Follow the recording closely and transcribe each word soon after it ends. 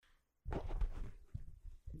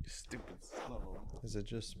stupid son of a... Is it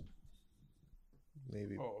just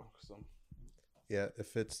maybe? Oh, Yeah,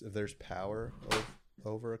 if there's power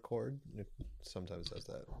over a chord, it sometimes does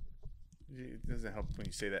that. It doesn't help when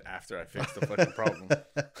you say that after I fix the fucking problem.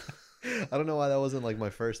 I don't know why that wasn't like my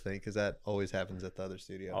first thing, because that always happens at the other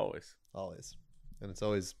studio. Always. And it's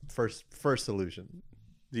always first solution.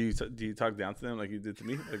 Do you talk down to them like you did to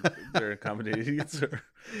me? Like they're accommodating idiots? Or...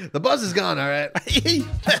 The buzz is gone. All right.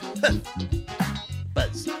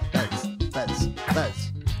 Buzz.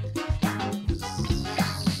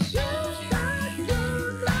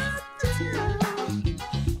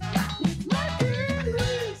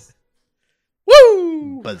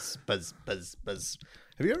 Woo! Buzz.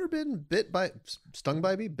 Have you ever been stung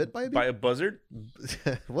by a bee? Bit by a bee? By a buzzard?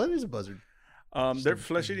 What is a buzzard? They're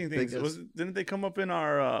flesh-eating things. Didn't they come up in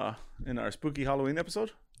our spooky Halloween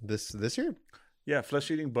episode? This year? Yeah,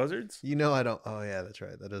 flesh-eating buzzards. You know I don't. Oh yeah, that's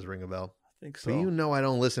right. That does ring a bell. I think so. But you know I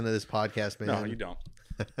don't listen to this podcast, man. No, you don't.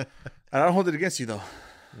 I don't hold it against you though.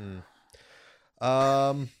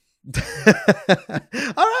 All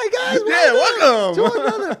right, guys. Welcome to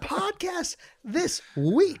another podcast this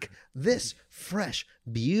week. This fresh,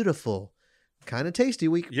 beautiful, kind of tasty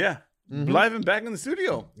week. Yeah. Live and back in the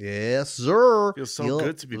studio. Yes, sir. Feels so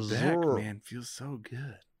good to be back, man. Feels so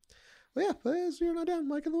good. Well, yeah, but you're not down,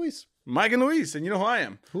 Mike and Luis. Mike and Luis, and you know who I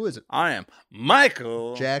am? Who is it? I am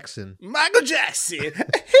Michael Jackson. Michael Jackson.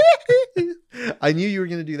 I knew you were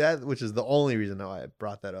going to do that, which is the only reason I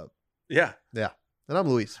brought that up. Yeah. And I'm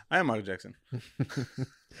Luis. I am Michael Jackson.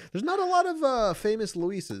 There's not a lot of famous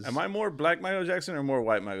Luises. Am I more black Michael Jackson or more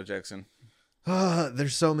white Michael Jackson?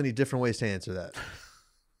 There's so many different ways to answer that.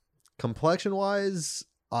 Complexion wise,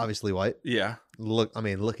 obviously white. Yeah. Look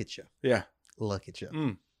at you. Yeah. Look at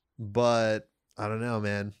you. But I don't know,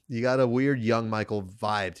 man. You got a weird young Michael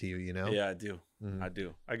vibe to you, you know? Yeah, I do. I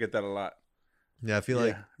do. I get that a lot. Yeah, I feel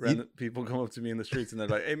like people come up to me in the streets and they're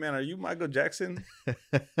like, "Hey, man, are you Michael Jackson?"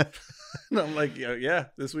 And I'm like, "Yeah,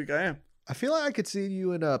 this week I am." I feel like I could see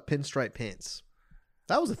you in pinstripe pants.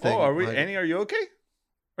 That was a thing. Oh, are we? Annie, are you okay?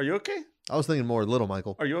 Are you okay? I was thinking more little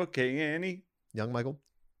Michael. Are you okay, Annie? Young Michael?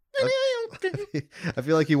 Okay. I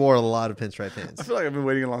feel like he wore a lot of pinstripe pants. I feel like I've been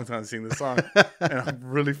waiting a long time to sing this song, and I'm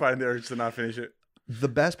really fighting the urge to not finish it. The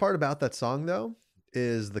best part about that song, though,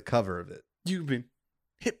 is the cover of it. You've been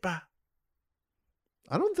hit by.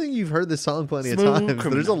 I don't think you've heard this song plenty of Smooth times.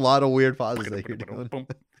 criminal. There's a lot of weird pauses that you're doing.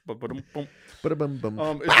 Is the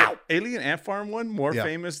Alien Ant Farm one more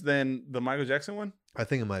famous than the Michael Jackson one? I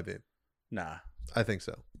think it might be. Nah. I think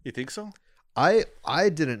so. You think so? I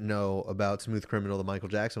didn't know about Smooth Criminal, the Michael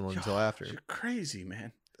Jackson one, until after. You're crazy,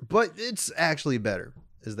 man. But it's actually better.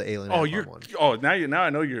 Is the Alien Ant Farm one? Oh, now I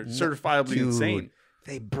know you're certifiably insane.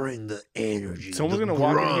 They bring the energy. Someone's gonna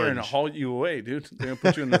walk in here and haul you away, dude. They're gonna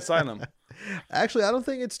put you in the asylum. Actually, I don't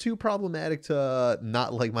think it's too problematic to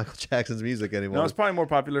not like Michael Jackson's music anymore. No, it's probably more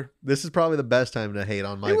popular. This is probably the best time to hate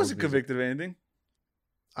on Michael. He wasn't convicted of anything.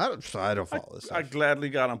 I don't follow this. I gladly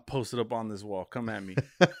got him posted up on this wall. Come at me.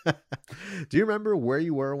 Do you remember where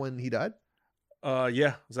you were when he died?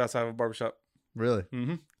 Yeah, it was outside of a barbershop. Really?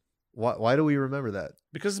 Mm-hmm. Why do we remember that?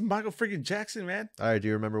 Because it's Michael freaking Jackson, man. All right. Do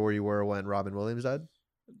you remember where you were when Robin Williams died?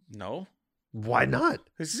 No. Why not?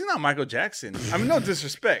 This is not Michael Jackson. I mean, no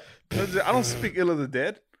disrespect. I don't speak ill of the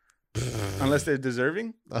dead unless they're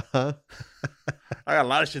deserving. Uh-huh. I got a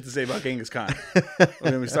lot of shit to say about Genghis Khan.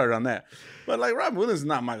 When we started on that. But like Robin Williams is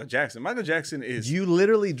not Michael Jackson. Michael Jackson is... You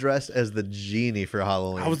literally dressed as the genie for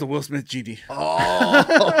Halloween. I was the Will Smith genie. Oh.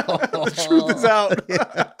 The truth is out.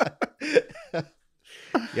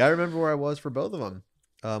 Yeah, I remember where I was for both of them.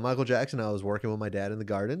 Michael Jackson, I was working with my dad in the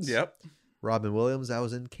gardens. Yep. Robin Williams, I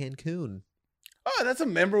was in Cancun. Oh, that's a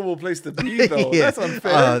memorable place to be, though. Yeah. That's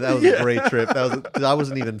unfair. That was a great trip. I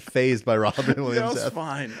wasn't even phased by Robin Williams. That was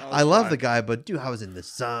fine. I love the guy, but dude, I was in the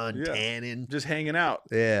sun, tanning. Just hanging out.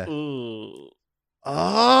 Yeah. Ooh.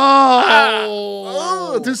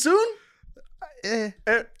 Oh, too soon? Yeah.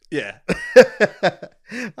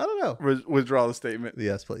 I don't know. Withdraw the statement.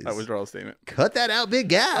 Yes, please. I withdraw the statement. Cut that out, big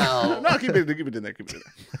gal. No, keep it in there.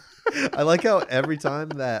 I like how every time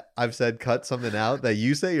that I've said cut something out that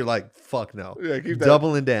you say, you're like, fuck no. Yeah, keep that.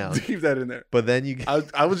 Doubling down. Keep that in there. But then you...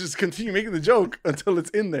 I will just continue making the joke until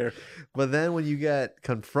it's in there. But then when you get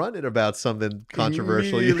confronted about something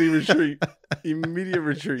controversial... Immediate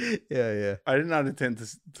retreat. Yeah. I did not intend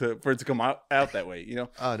for it to come out that way, you know?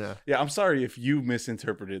 Oh, no. Yeah, I'm sorry if you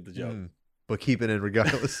misinterpreted the joke. But keep it in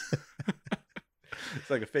regardless. It's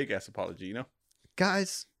like a fake-ass apology, you know?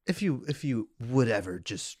 Guys... If you would ever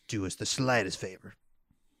just do us the slightest favor,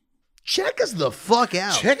 check us the fuck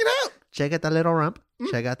out. Check it out. Check out the little rump.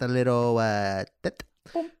 Check out the little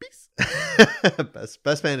Pompis.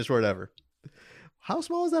 best Spanish word ever. How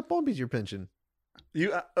small is that pompis you're pinching?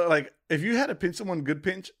 You like if you had to pinch someone good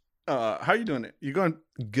pinch, how are you doing it? You going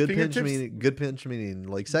Good pinch fingertips? meaning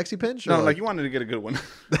like sexy pinch? No, Or like you wanted to get a good one.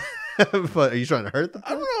 but are you trying to hurt them?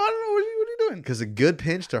 I don't know. What are you doing? Because a good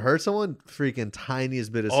pinch to hurt someone, freaking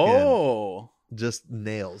tiniest bit of skin. Oh. Just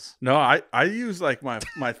nails. No, I use like my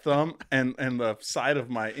thumb and the side of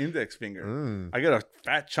my index finger. Mm. I get a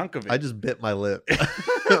fat chunk of it. I just bit my lip.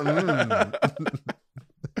 Mm.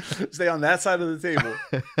 Stay on that side of the table.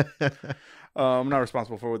 I'm not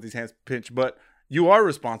responsible for what these hands pinch, but you are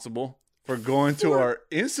responsible for going to our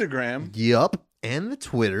Instagram. Yup. And the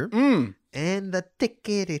Twitter. Mm. And the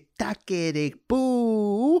tickety tackety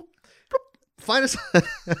boo. Find us.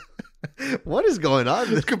 What is going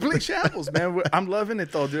on? It's complete shambles, man. I'm loving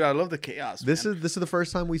it though, dude. I love the chaos. This man. is the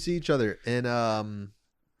first time we see each other in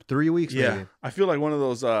 3 weeks. Yeah, maybe. I feel like one of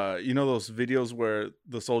those, those videos where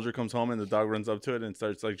the soldier comes home and the dog runs up to it and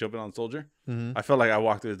starts like jumping on the soldier. Mhm. I felt like I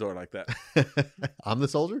walked through the door like that. I'm the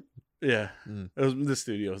soldier. Yeah, Mm. it was the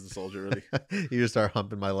studio was the soldier, really. You just start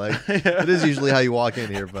humping my leg. Yeah. It is usually how you walk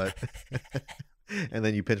in here, but and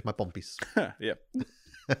then you pinch my pompies. Yeah.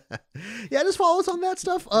 Yeah, just follow us on that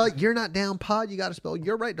stuff. You're not down pod. You got to spell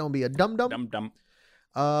you're right. Don't be a dum dum. Dumb.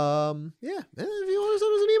 Yeah. And if you want to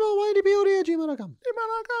send us an email, ydpod@gmail.com.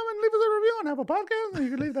 Email.com and leave us a review on Apple Podcasts. You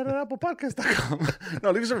can leave that at applepodcast.com.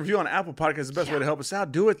 No, leave us a review on Apple Podcasts. It's the best way to help us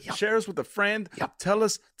out. Do it. Yep. Share us with a friend. Yep. Tell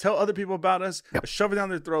other people about us. Yep. Shove it down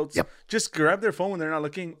their throats. Yep. Just grab their phone when they're not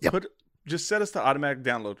looking. Yep. Just set us to automatic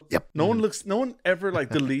download. Yep. No one ever like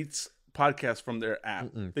deletes podcasts from their app.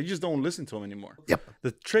 Mm-mm. They just don't listen to them anymore. Yep.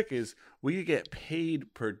 The trick is we get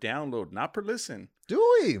paid per download, not per listen. Do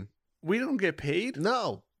we? We don't get paid,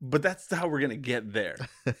 No. but that's how we're gonna get there.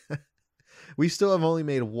 We still have only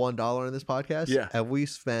made $1 on this podcast. Yeah. And we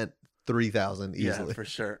spent 3,000 easily. Yeah, for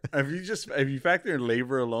sure. If you factor in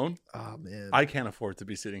labor alone, Oh man. I can't afford to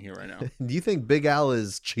be sitting here right now. Do you think Big Al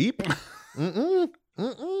is cheap? Mm-mm.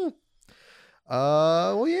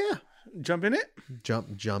 Well, yeah. Jump in it.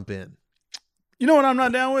 Jump in. You know what I'm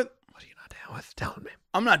not down with? What are you not down with? Tell me.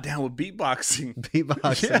 I'm not down with beatboxing.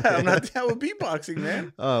 Beatboxing. Yeah, I'm not down with beatboxing,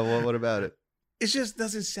 man. Oh, well, what about it? It just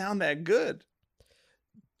doesn't sound that good.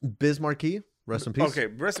 Biz Marquee, rest in peace. Okay,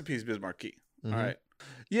 recipes Biz Marquee. Mhm. All right.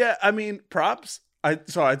 Yeah, I mean, props. I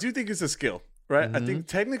do think it's a skill, right? I Mhm. think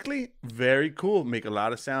technically very cool. Make a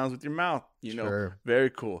lot of sounds with your mouth. You know, Sure. very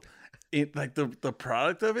cool. It like the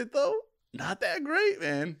product of it though, not that great,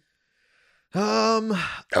 man. That's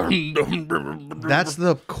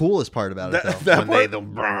the coolest part about it, That though. part?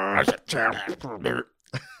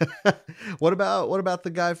 What about the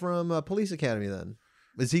guy from Police Academy then?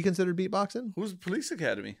 Is he considered beatboxing? Who's Police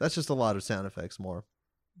Academy? That's just a lot of sound effects more.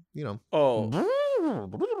 You know. Oh,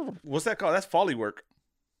 what's that called? That's Foley work.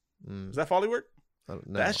 Mm, Is that Foley work? I don't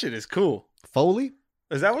know. That shit is cool. Foley?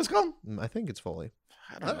 Is that what it's called? I think it's Foley.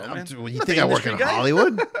 I don't know, man. You I'm not think the I work in industry guy.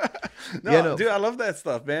 Hollywood? No, Yeah, no. dude, I love that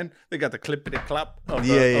stuff, man. They got the clippity clap of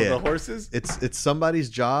Yeah, of yeah. the horses. It's somebody's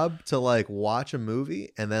job to like watch a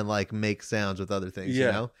movie and then like make sounds with other things. Yeah.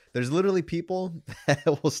 You know, there's literally people that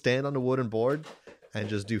will stand on a wooden board and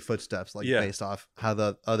just do footsteps like Yeah. based off how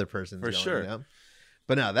the other person's For going, sure. You know?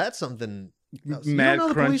 But now that's something. You don't Mad know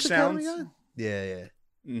the crunch Police Academy sounds. guy? Yeah.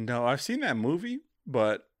 No, I've seen that movie,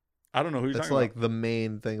 but I don't know who you're That's talking like the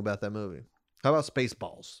main thing about that movie. How about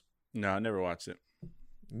Spaceballs? about. No, I never watched it.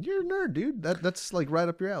 You're a nerd, dude. That's like right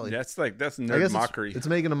up your alley. That's I nerd guess mockery. It's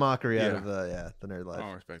making a mockery out Yeah. of the nerd I life.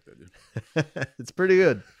 don't respect that, dude. It's pretty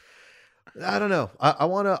good. I don't know. I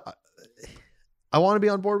want to be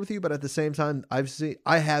on board with you, but at the same time,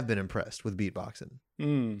 I have been impressed with beatboxing.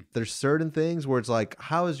 Mm. There's certain things where it's like,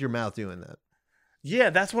 how is your mouth doing that?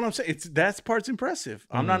 Yeah, that's what I'm saying. That part's impressive.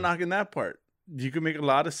 I'm not Mhm. knocking that part. You can make a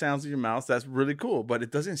lot of sounds with your mouth. That's really cool, but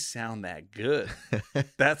it doesn't sound that good.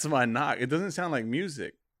 That's my knock. It doesn't sound like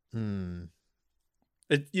music. Hmm.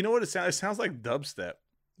 You know what it sounds? It sounds like dubstep.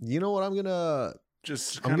 You know what? I'm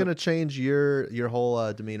Just gonna change your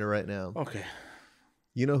whole demeanor right now. Okay.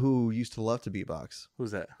 You know who used to love to beatbox?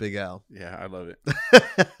 Who's that? Big Al. Yeah, I love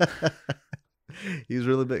it. He was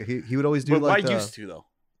really big. He would always do But like. why used to though?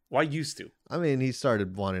 Why used to? I mean, he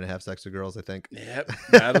started wanting to have sex with girls. I think. Yep,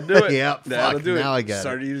 that'll do it. Yep, that'll fuck, do it. now I get it.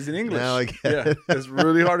 Started using English. Now I get yeah, it. it's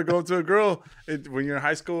really hard to go up to a girl when you're in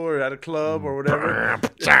high school or at a club or whatever.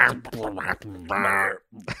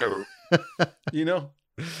 You know,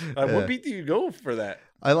 Yeah. what beat do you go for that?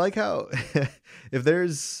 I like how if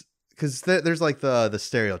there's because there's like the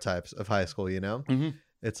stereotypes of high school. You know, Mhm.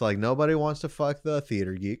 it's like nobody wants to fuck the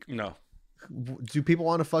theater geek. No, Do people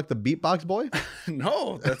want to fuck the beatbox boy?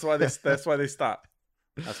 no. That's why they stop.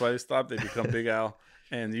 That's why they stop. They become Big Al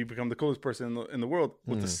and you become the coolest person in the world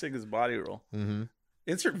with the sickest body roll. Mm-hmm.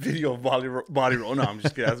 Insert video of body roll. No, I'm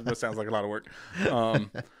just kidding. That sounds like a lot of work.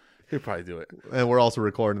 He'll probably do it. And we're also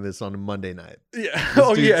recording this on a Monday night.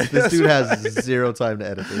 Yeah. This dude has zero time to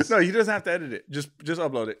edit this. No, he doesn't have to edit it. Just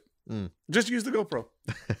upload it. Just use the GoPro.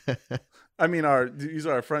 I mean, use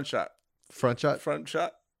our front shot. Front shot? Front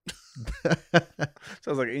shot.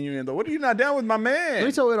 Sounds like innuendo. What are you not down with, my man? Let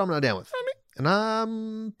me tell you what I'm not down with. And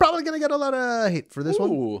I'm probably going to get a lot of hate for this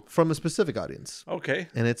one from a specific audience. Okay.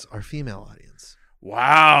 And it's our female audience.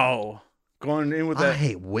 Wow. Going in with that. I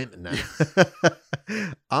hate women now.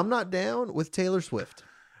 I'm not down with Taylor Swift.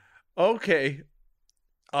 Okay.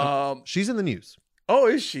 She's in the news. Oh,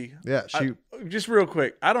 is she? Yeah, just real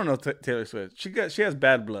quick. I don't know Taylor Swift. She has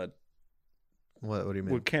bad blood. What do you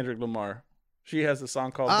mean? With Kendrick Lamar. She has a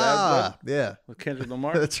song called Bad Blood. Yeah. With Kendrick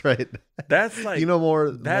Lamar. That's right. That's like, you know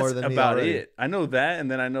more that's more than me about already. it. I know that, and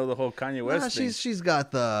then I know the whole Kanye West thing. She's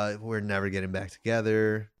got the "We're Never Getting Back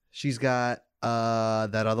Together." She's got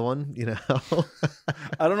that other one, you know.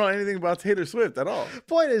 I don't know anything about Taylor Swift at all.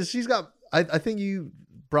 Point is, she's got. I think you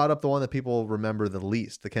brought up the one that people remember the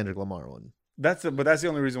least, the Kendrick Lamar one. But that's the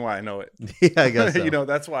only reason why I know it. Yeah, I guess so. You know,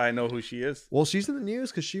 that's why I know who she is. Well, she's in the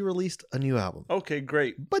news because she released a new album. Okay,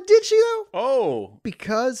 great. But did she though? Oh,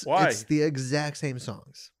 Because why? it's the exact same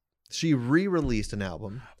songs. She re-released an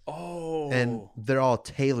album. Oh, And they're all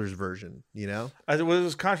Taylor's version, you know? There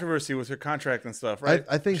was controversy with her contract and stuff, right?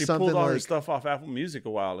 I think she something pulled all her like- stuff off Apple Music a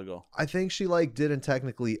while ago. I think she didn't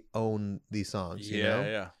technically own these songs, you know?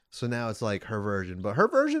 Yeah. So now it's like her version. But her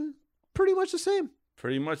version, pretty much the same.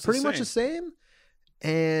 Pretty much The same.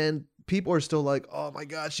 And people are still like, oh my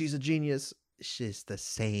God, she's a genius. It's just the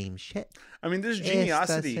same shit. I mean, there's It's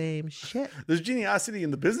geniosity. the same shit. There's geniosity in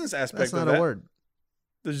the business aspect That's of not that. a word.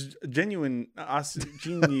 There's genuine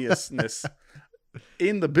geniusness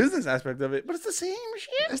in the business aspect of it, but it's the same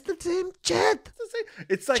shit. It's the same shit. It's the same.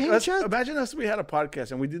 It's like Same shit. imagine us. We had a podcast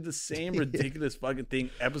and we did the same ridiculous fucking thing,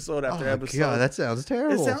 episode after episode. God, that sounds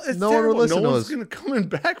terrible. It's no terrible. one would listen no to one's us. gonna coming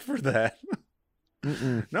back for that.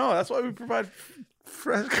 No, that's why we provide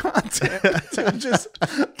fresh content. Can't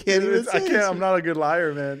even say I can't. I'm not a good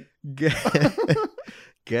liar, man.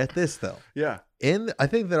 Get this though. Yeah. I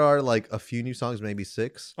think there are like a few new songs, maybe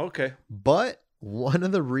 6. Okay. But one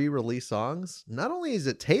of the re-release songs, not only is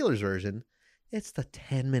it Taylor's version, it's the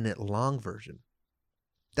 10-minute long version.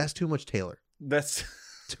 That's too much Taylor. That's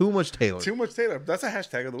Too much Taylor. too much Taylor. That's a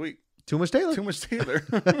hashtag of the week. Too much Taylor. Too much Taylor.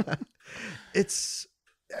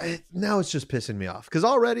 Now it's just pissing me off because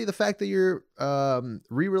already the fact that you're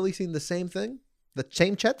re-releasing the same thing, the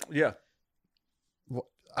same chet. Yeah.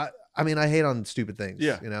 I mean, I hate on stupid things.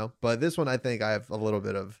 Yeah. You know, but this one I think I have a little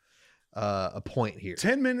bit of a point here.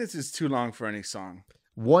 10 minutes is too long for any song.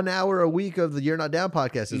 1 hour a week of the You're Not Down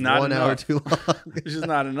podcast is Not 1 hour enough. too long. It's just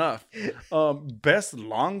not enough. Best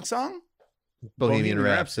long song? Bohemian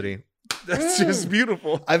Rhapsody. That's just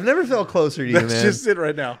beautiful. I've never felt closer to you, That's man. just it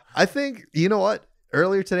right now. I think, you know what?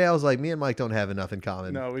 Earlier today, I was like, me and Mike don't have enough in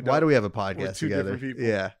common. No, we Why don't. do we have a podcast We're two together? different people.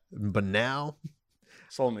 Yeah. But now,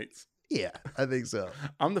 Soulmates. yeah, I think so.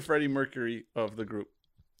 I'm the Freddie Mercury of the group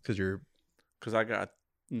Because because I got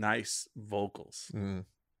nice vocals.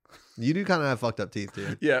 you do kind of have fucked up teeth,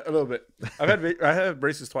 dude. Yeah, a little bit. I had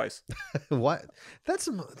braces twice. What?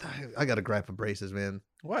 I got to gripe with braces, man.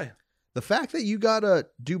 Why? The fact that you gotta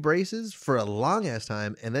do braces for a long ass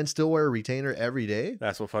time and then still wear a retainer every day,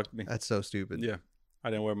 That's what fucked me. that's so stupid. Yeah, I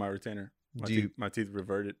didn't wear my retainer. My teeth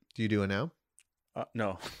reverted. Do you do it now?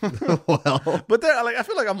 No, Well, but they're like I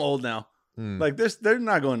feel like I'm old now. mm. Like they're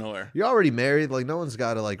not going nowhere. You're already married. Like no one's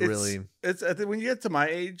got to like It's- really. It's I think when you get to my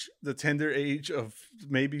age, the tender age of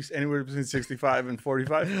maybe anywhere between 65 and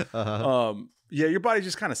 45. Uh-huh. Yeah, your body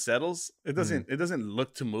just kind of settles. It doesn't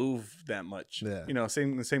look to move that much. Yeah. You know,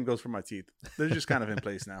 the same goes for my teeth. They're just kind of in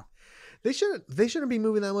place now. They shouldn't be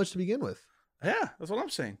moving that much to begin with. Yeah, that's what I'm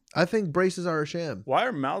saying. I think braces are a sham. Why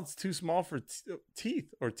are mouths too small for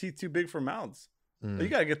teeth or teeth too big for mouths? Mm. You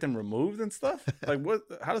gotta get them removed and stuff. Like what?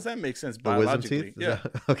 How does that make sense The wisdom biologically? teeth? Is Yeah,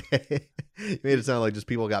 that- okay. You made it sound like just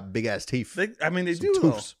people got big ass teeth. they Some do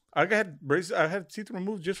though. toofs. I had braces. I had teeth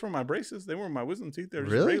removed just from my braces. They weren't my wisdom teeth. They were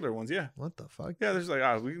just Really? regular ones. Yeah, What the fuck? yeah. There's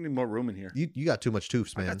like, we need more room in here. You got too much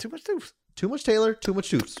toofs, I man. got too much tooth. Too much Taylor, too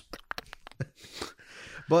much toofs.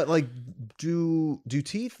 But like, do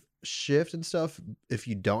teeth shift and stuff if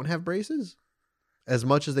you don't have braces? As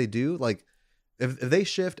much as they do, like if they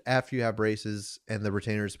shift after you have braces and the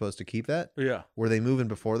retainer is supposed to keep that, Yeah, were they moving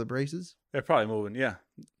before the braces? they're probably moving. Yeah,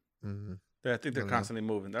 Mm-hmm. I think they're I don't know. constantly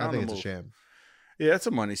moving. They're I on think the it's move. a sham. Yeah, it's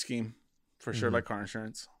a money scheme for sure, Mhm. like car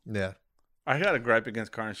insurance. Yeah. I got a gripe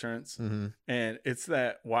against car insurance, Mm-hmm. and it's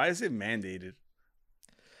that why is it mandated?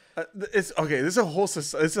 It's okay. This is a whole.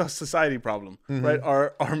 It's a society problem, Mhm. right?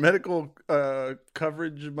 Our medical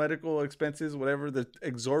coverage, medical expenses, whatever, they're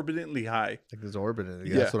exorbitantly high, Exorbitant.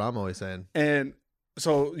 Yeah. That's what I'm always saying. and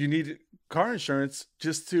so you need car insurance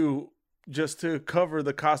just to cover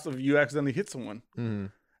the cost of you accidentally hit someone. Hmm.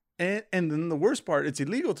 And then the worst part, it's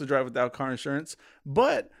illegal to drive without car insurance.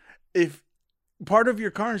 But if part of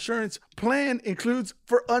your car insurance plan includes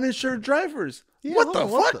for uninsured drivers, what the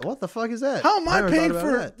fuck? What the fuck is that? How am I never paying thought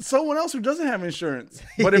for about that. someone else who doesn't have insurance?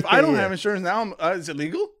 But if I don't Yeah. have insurance now, it's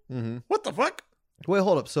illegal? Mm-hmm. What the fuck? Wait,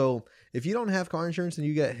 hold up. So if you don't have car insurance and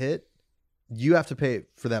you get hit, you have to pay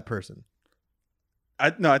for that person.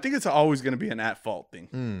 No, I think it's always going to be an at fault thing.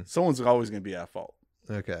 Mm. Someone's always going to be at fault.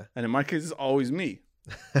 Okay. And in my case, it's always me.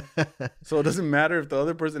 So it doesn't matter if the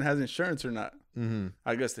other person has insurance or not. Hmm.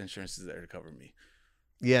 I guess the insurance is there to cover me.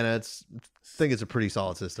 Yeah, no, I think it's a pretty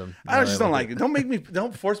solid system. I just don't like it.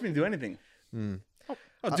 Don't force me to do anything. Mm.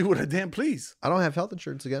 I'll do what I damn please. I don't have health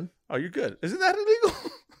insurance again. Oh, you're good. Isn't that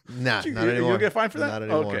illegal? Nah, not anymore. You'll get fined for that? Not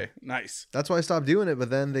anymore. Okay, nice. That's why I stopped doing it. But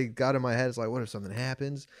then they got in my head. It's like, what if something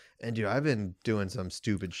happens? And dude, I've been doing some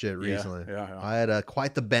stupid shit recently. Yeah. I had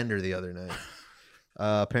quite the bender the other night.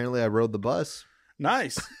 Apparently, I rode the bus.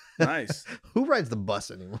 Nice. Who rides the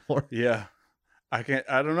bus anymore? Yeah. I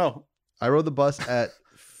don't know. I rode the bus at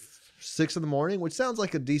 6 in the morning, which sounds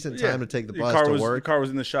like a decent time to take the bus to Your work. car was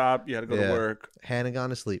in the shop. You had to go to work. Hadn't gone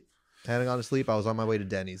to sleep. I was on my way to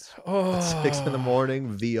Denny's Oh, at 6 in the morning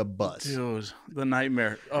via bus. Dude, the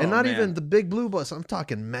nightmare. Oh, And not man. even the big blue bus. I'm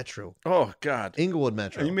talking Metro. Oh, God. Inglewood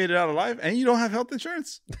Metro. And you made it out alive, and you don't have health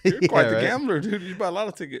insurance? You're quite the right? gambler, dude. You buy a lot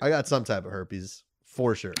of tickets. I got some type of herpes,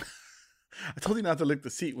 for sure. I told you not to lick the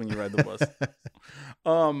seat when you ride the bus.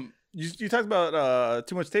 You talked about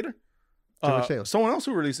Too Much Taylor? Too Much Taylor. Someone else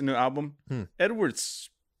who released a new album. Edwards.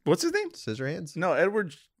 What's his name? Scissorhands? No,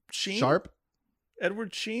 Edward Sheen. Sharp?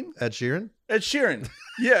 Edward Sheen? Ed Sheeran? Ed Sheeran.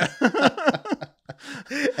 Yeah.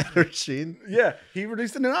 Edward Sheen? Yeah. He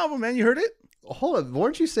released a new album, man. You heard it? Hold up.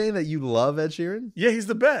 Weren't you saying that you love Ed Sheeran? Yeah, he's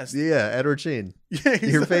the best. Yeah, Edward Sheen. Yeah,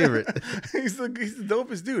 he's Your favorite. He's the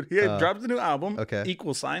dopest dude. He had dropped a new album. Okay.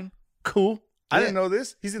 Equal sign. Cool. I Yeah. didn't know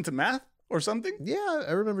this. He's into math or something. Yeah,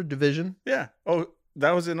 I remember Division. Yeah. Oh,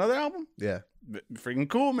 that was another album? Yeah. Freaking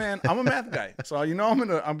cool, man. I'm a math guy. So you know I'm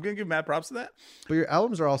gonna give mad props to that. But your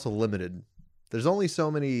albums are also limited. There's only so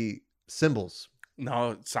many symbols.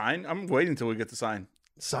 No, sign. I'm waiting until we get the sign.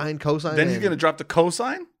 Sine, cosine. Then he's gonna drop the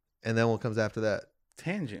cosine? And then what comes after that?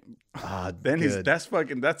 Tangent. Ah, Then good. that's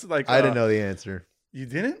like I didn't know the answer. You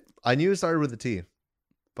didn't? I knew it started with a T,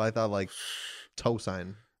 but I thought like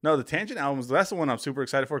tosine. No, the Tangent albums, that's the one I'm super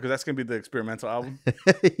excited for because that's gonna be the experimental album.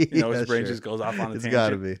 You know, his brain just goes off on a It's tangent.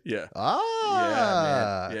 gotta be. Yeah.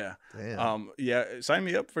 Ah, Yeah, man. Damn. Yeah. Sign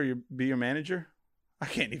me up for be your manager. I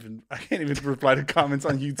can't even reply to comments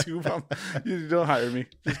on YouTube. You don't hire me.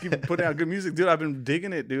 Just keep putting out good music, dude. I've been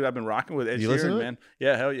digging it, dude. I've been rocking with Ed You listen Sheeran, to it? man.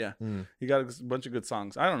 Yeah, hell yeah. Mm. He got a bunch of good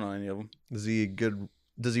songs. I don't know any of them. Is he good?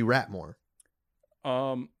 Does he rap more?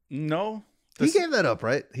 No. He gave that up,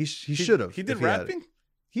 right? He should have. He did if had it. rapping.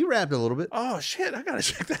 He rapped a little bit. Oh shit! I gotta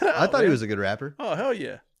check that out. I thought he man. was a good rapper. Oh hell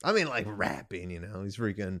yeah. I mean, like rapping, you know, he's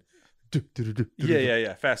freaking.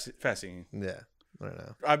 Yeah. Fast singing. Yeah, I don't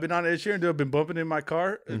know. I've been on Ed Sheeran, dude. I've been bumping in my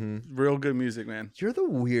car. Mhm. Real good music, man. You're the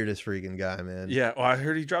weirdest freaking guy, man. Yeah. Well, I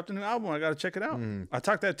heard he dropped a new album. I gotta check it out. Mm. I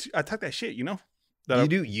talk that shit. You know.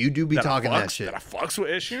 You do be talking that shit. That I fucks with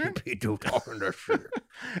Ed Sheeran. You do talking that shit.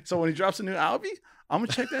 So when he drops a new album, I'm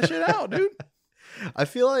gonna check that shit out, dude. I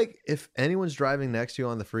feel like if anyone's driving next to you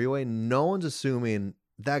on the freeway, no one's assuming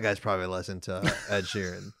that guy's probably listening to Ed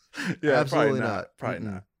Sheeran. Yeah, Absolutely probably not. Probably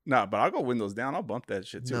Mm-mm. not. Nah, but I'll go windows down. I'll bump that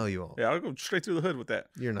shit too. No, you won't. Yeah, I'll go straight through the hood with that.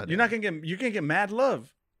 You're not. You're not gonna get. You can't get mad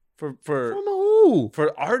love for From who?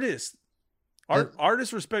 for artists.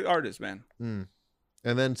 Artists respect artists, man. Mm.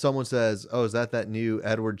 And then someone says, "Oh, is that new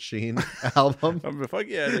Edward Sheen album?" I mean, fuck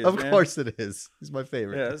yeah, it is. Of man. course it is. He's my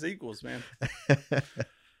favorite. Yeah, it's equals, man.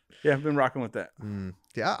 Yeah, I've been rocking with that. Mm.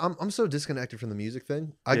 Yeah, I'm so disconnected from the music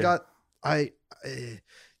thing. Yeah.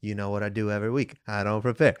 You know what I do every week? I don't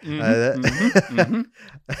prepare. Mhm.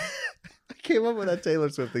 I came up with that Taylor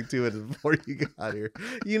Swift thing 2 minutes before you got here.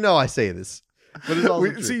 You know I say this, but it's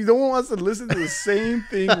also true. See, no one wants to listen to the same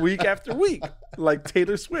thing week after week, like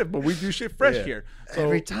Taylor Swift, but we do shit fresh Yeah. here. So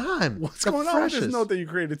Every time. what's It's the going on with this freshest. note that you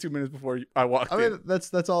created 2 minutes before I walked I in? mean,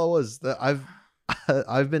 that's all it was. That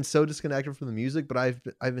I've been so disconnected from the music, but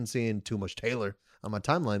I've been seeing too much Taylor on my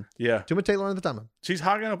timeline. Yeah, Too much Taylor on the timeline. she's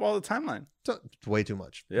hogging up all the timeline. So, way too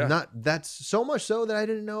much. Yeah. That's so much so that I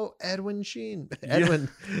didn't know Edwin Sheen.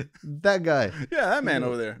 That guy. Yeah, that man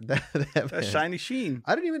over there, That that man. shiny sheen.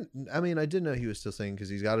 I didn't know he was still singing because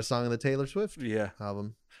he's got a song on the Taylor Swift Yeah,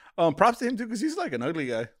 album. Props to him too, because he's like an ugly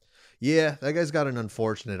guy. Yeah, that guy's got an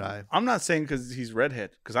unfortunate eye. I'm not saying because he's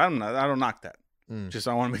redhead, because I don't knock that. Just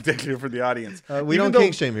I want to make that clear for the audience. We don't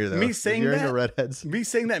kink shame here, though. Me saying you're that, into redheads. me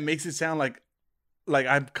saying that makes it sound like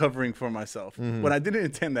I'm covering for myself when I didn't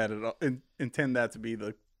intend that at all. Intend that to be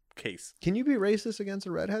the case. Can you be racist against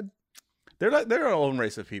a redhead? They're their own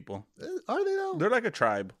race of people. Are they though? They're like a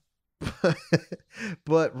tribe.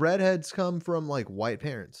 But redheads come from like white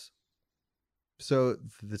parents, so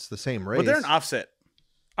it's the same race. But they're an offset.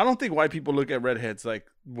 I don't think white people look at redheads like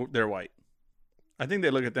they're white. I think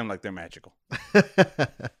they look at them like they're magical.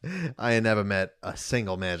 I ain't never met a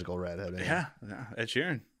single magical redhead. Yeah, Ed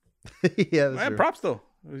Sheeran. Yeah, Man, true. props though.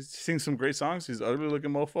 He sings some great songs. He's an ugly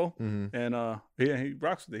looking mofo, Mm-hmm. and he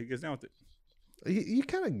rocks with it. He gets down with it. You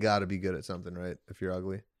kind of got to be good at something, right? If you're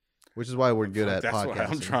ugly, which is why we're good at That's podcasting. why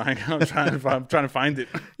I'm trying. I'm trying to find it.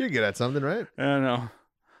 You're good at something, right? I don't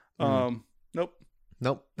know. Nope.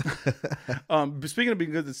 Nope. But speaking of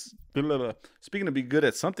being good, speaking of being good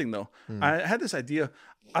at something though, I had this idea.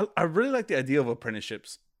 I really like the idea of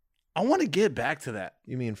apprenticeships. I want to get back to that.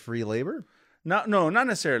 You mean free labor? No, not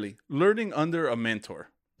necessarily. Learning under a mentor.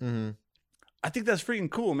 Mm-hmm. I think that's freaking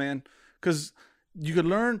cool, man. Because you could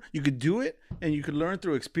learn, you could do it, and you could learn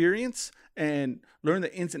through experience and learn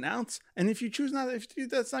the ins and outs. And if you choose not, if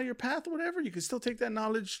that's not your path or whatever, you can still take that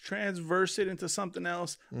knowledge, transverse it into something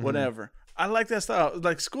else, whatever. I like that style.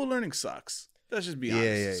 Like school learning sucks. Let's just be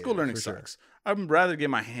honest. School learning sucks. I'd rather get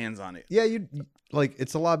my hands on it. Yeah, you like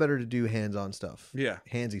it's a lot better to do hands-on stuff. Yeah.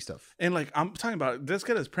 Handsy stuff. And like I'm talking about, let's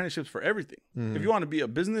get apprenticeships for everything. If you want to be a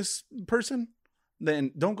business person,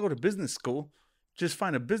 then don't go to business school. Just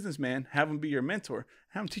find a businessman, have him be your mentor,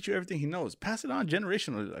 have him teach you everything he knows. Pass it on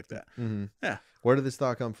generationally like that. Yeah. Where did this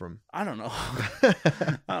thought come from? I don't know.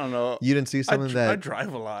 I don't know. You didn't see something I that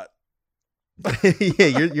drive a lot. yeah,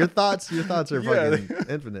 your thoughts are Yeah. fucking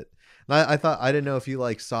infinite. And I didn't know if you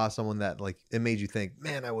like saw someone that like it made you think,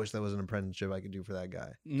 man, I wish that was an apprenticeship I could do for that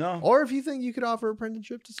guy. No. Or if you think you could offer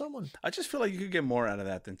apprenticeship to someone. I just feel like you could get more out of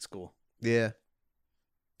that than school. Yeah.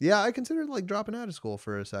 Yeah, I considered like dropping out of school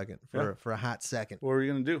for a second, for a hot second. What were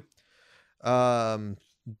you gonna do?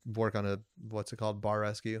 Work on what's it called, bar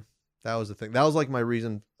rescue. That was the thing. That was like my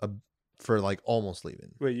reason for like almost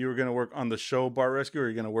leaving. Wait, you were gonna work on the show Bar Rescue, or are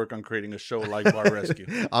you gonna work on creating a show like Bar Rescue?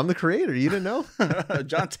 I'm the creator. You didn't know?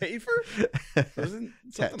 John Taffer? Wasn't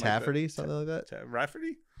something Tafferty, like something like that.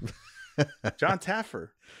 Rafferty? John Taffer.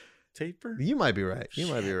 Taper? You might be right. You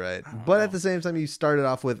might be right. But at the same time, you started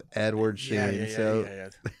off with Edward Sheen. Yeah.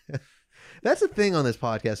 That's the thing on this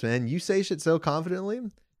podcast, man. You say shit so confidently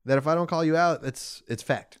that if I don't call you out, it's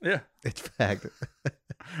fact. Yeah. It's fact.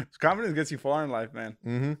 Confidence gets you far in life, man.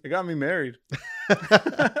 Mm-hmm. It got me married.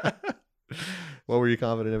 What were you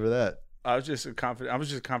confident over that? I was just a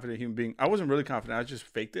confident human being. I wasn't really confident. I just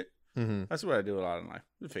faked it. Mm-hmm. That's what I do a lot in life.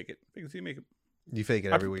 Just fake it. Fake it till you make it. You fake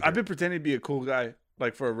it every week. I've been pretending to be a cool guy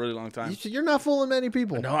like for a really long time. You're not fooling many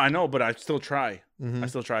people. No, I know, but I still try. Mm-hmm. I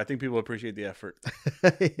still try. I think people appreciate the effort.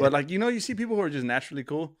 Yeah. But like, you see people who are just naturally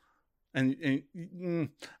cool. And you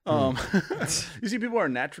see people who are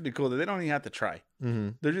naturally cool that they don't even have to try. Mm-hmm.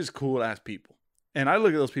 They're just cool ass people. And I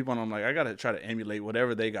look at those people and I'm like, I got to try to emulate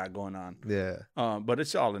whatever they got going on. Yeah. But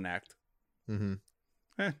it's all an act. Mm-hmm.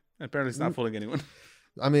 Apparently it's not fooling anyone.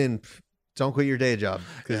 I mean, don't quit your day job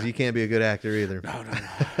because you can't be a good actor either. No.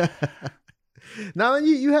 No, and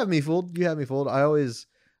you have me fooled. You have me fooled.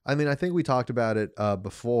 I think we talked about it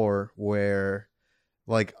before where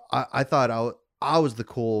like I thought I was the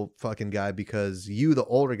cool fucking guy because you, the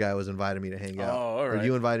older guy, was inviting me to hang out. Oh, all right. Or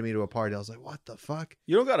you invited me to a party. I was like, what the fuck?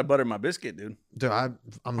 You don't got to butter my biscuit, dude. Dude, I'm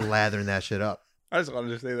lathering that shit up. I just wanted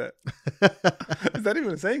to say that. Is that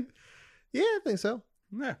even a saying? Yeah, I think so.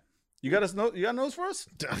 Yeah. You got notes for us?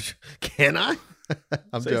 Can I?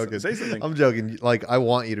 I'm joking. Say something. I'm joking. Like, I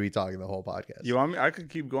want you to be talking the whole podcast. You want me? I could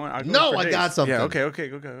keep going. No, I got something. Yeah, okay.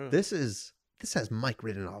 This has Mike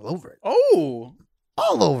written all over it. Oh.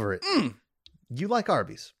 All over it. Mm. You like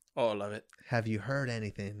Arby's. Oh, I love it. Have you heard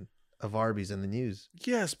anything of Arby's in the news?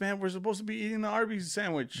 Yes, man. We're supposed to be eating the Arby's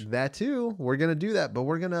sandwich. That too. We're going to do that, but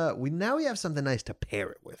we have something nice to pair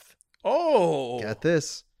it with. Oh. Get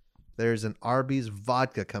this. There's an Arby's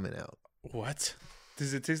vodka coming out. What?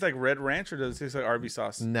 Does it taste like Red Ranch or does it taste like Arby's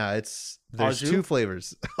sauce? No, there's Au jus? 2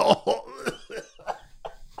 flavors. Oh.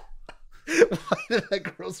 Why did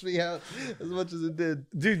that gross me out as much as it did?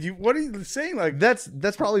 Dude, what are you saying? Like That's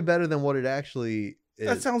probably better than what it actually is.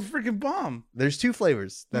 that sounds freaking bomb. There's 2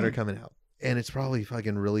 flavors that are coming out. And it's probably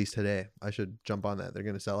fucking released today. I should jump on that. They're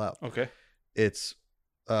going to sell out. Okay. It's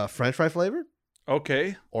French fry flavor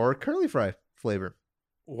Okay. or curly fry flavor.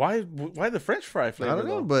 Why the French fry flavor? I don't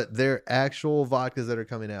know, though? but they're actual vodkas that are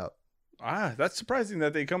coming out That's surprising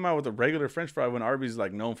that they come out with a regular French fry when Arby's is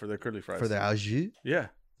like known for their curly fries. for their au jus. Yeah.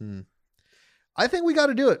 I think we got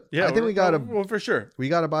to do it. Yeah. I think we got to. Well, for sure. We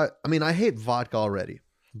got to buy. I mean, I hate vodka already.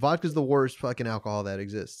 Vodka's the worst fucking alcohol that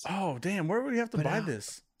exists. Oh, damn. Where would we have to buy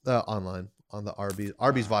this? Online on the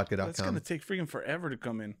Arby'sVodka.com. That's going to take freaking forever to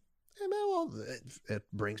come in. Yeah, man, well, it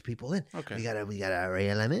brings people in. Okay. We gotta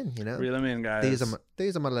reel them in, you know. Reel them in, guys.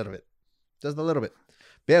 These them a little bit, just a little bit.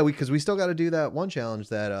 But yeah, because we still got to do that one challenge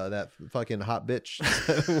that fucking hot bitch.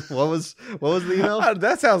 what was the email?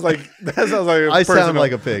 That sounds like I sound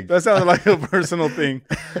like a pig. That sounds like a personal thing.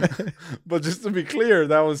 But just to be clear,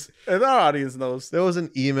 that was, and our audience knows. There was an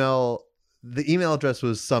email. The email address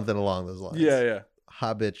was something along those lines. Yeah.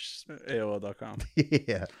 Hot bitch. AOL.com.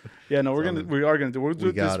 Yeah. Yeah, no, we'll do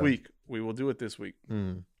it this gotta. week. We will do it this week.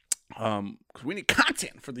 Because we need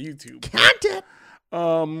content for the YouTube. Content.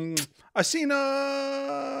 I seen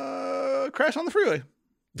a crash on the freeway.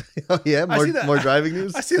 Oh yeah, I see that. more driving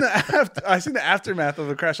news. I seen the aftermath of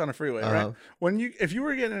a crash on a freeway. Right? If you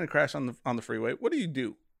were getting in a crash on the freeway, what do you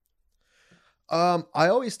do? I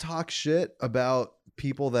always talk shit about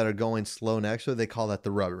people that are going slow next to it. They call that the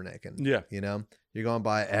rubbernecking. Yeah. You know, you're going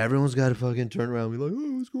by, everyone's got to fucking turn around and be like,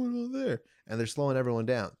 oh, what's going on there? And they're slowing everyone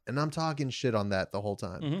down. And I'm talking shit on that the whole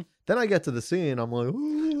time. Mm-hmm. Then I get to the scene. I'm like,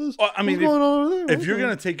 oh, I mean, what's going on over there? if you're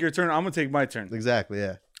going to take your turn, I'm going to take my turn. Exactly,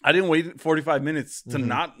 yeah. I didn't wait 45 minutes to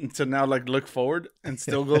Mm-hmm. to now like look forward and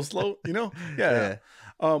still go slow, you know? Yeah.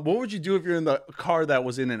 What would you do if you're in the car that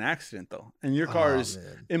was in an accident though, and your car is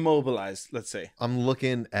immobilized? Let's say. I'm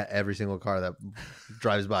looking at every single car that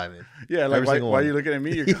drives by me. Yeah, like why are you looking at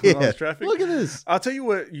me? You're coming on this traffic. Look at this. I'll tell you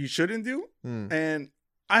what you shouldn't do, and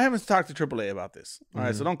I haven't talked to AAA about this. All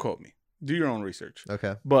right, so don't quote me. Do your own research.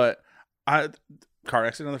 Okay. But car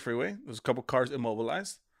accident on the freeway. There's a couple cars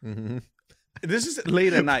immobilized. Mm-hmm. This is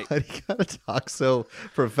late at night. But you gotta talk so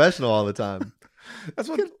professional all the time. That's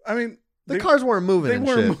what I mean. The cars weren't moving. They and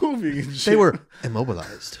weren't shit. moving. And shit. They were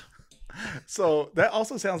immobilized. So that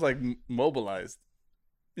also sounds like mobilized.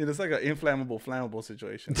 You know, it's like an inflammable, flammable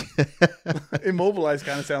situation. Immobilized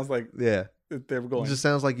kind of sounds like Yeah. they were going. It just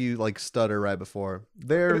sounds like you like stutter right before.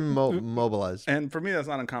 They're mobilized. And for me, that's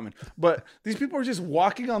not uncommon. But these people are just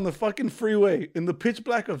walking on the fucking freeway in the pitch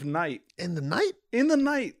black of night. In the night? In the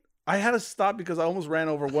night. I had to stop because I almost ran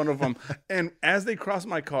over one of them. And as they crossed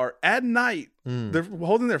my car at night, they're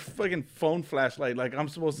holding their fucking phone flashlight like I'm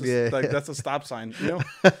supposed to, that's a stop sign, you know?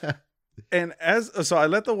 And so I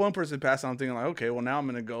let the one person pass, and I'm thinking like, okay, well now I'm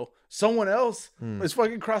gonna go. Someone else is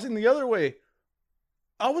fucking crossing the other way.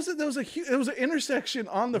 There was an intersection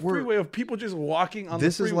on the freeway of people just walking on the freeway.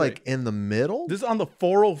 This is like in the middle? This is on the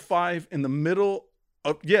 405 in the middle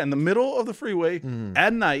of the freeway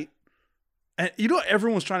at night. And you know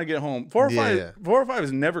everyone's trying to get home. 405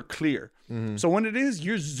 is never clear. So when it is,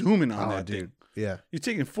 you're zooming on that thing. Yeah. You're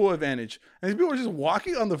taking full advantage. And these people are just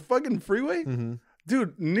walking on the fucking freeway.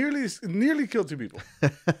 Dude, nearly killed 2 people.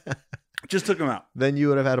 Just took them out. Then you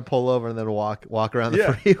would have had to pull over and then walk around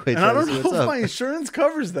the freeway. And I don't know if my insurance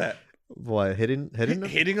covers that. What, hitting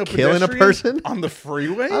a killing a person on the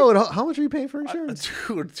freeway? How much are you paying for insurance?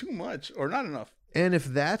 Dude, too much or not enough. And if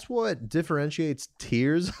that's what differentiates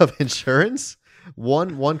tiers of insurance,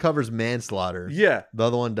 one covers manslaughter. Yeah. The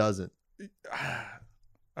other one doesn't.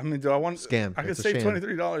 I mean, do I want scam? I could save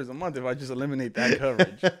 $23 a month if I just eliminate that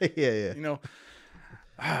coverage. Yeah. You know,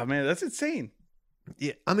 man, that's insane.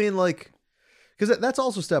 Yeah, I mean, like, because that's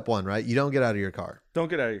also step one, right? You don't get out of your car. Don't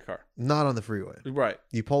get out of your car. Not on the freeway. Right.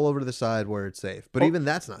 You pull over to the side where it's safe. But even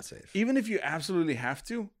that's not safe. Even if you absolutely have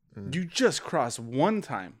to, you just cross one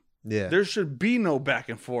time. Yeah. There should be no back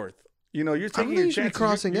and forth. You know, you're taking your chances.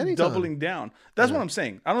 Crossing you're doubling down. That's what I'm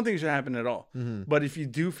saying. I don't think it should happen at all. But if you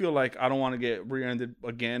do feel like I don't want to get rear-ended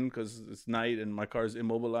again because it's night and my car's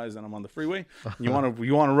immobilized and I'm on the freeway, you want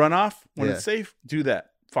to run off when it's safe, do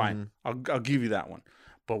that. Fine. I'll give you that one.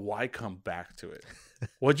 But why come back to it?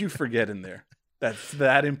 What'd you forget in there? That's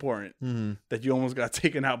that important that you almost got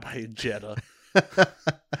taken out by a Jetta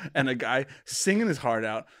and a guy singing his heart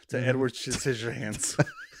out to Edward Scissorhands.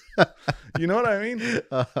 You know what I mean?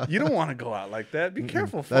 You don't want to go out like that. Be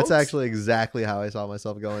careful, folks. That's actually exactly how I saw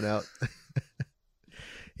myself going out.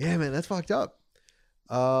 Yeah, man, that's fucked up.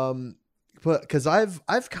 But because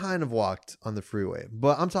I've kind of walked on the freeway,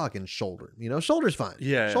 but I'm talking shoulder. You know, shoulder's fine.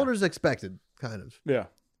 Yeah, shoulder's expected, kind of. Yeah,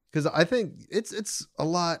 because I think it's a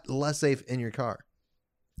lot less safe in your car.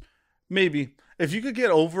 Maybe if you could get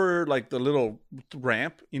over like the little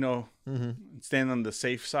ramp, you know, stand on the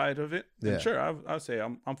safe side of it. Then sure, I'll say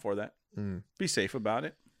I'm for that. Be safe about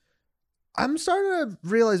it. I'm starting to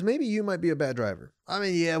realize maybe you might be a bad driver. I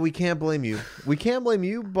mean, yeah, we can't blame you. We can't blame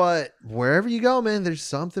you, but wherever you go, man, there's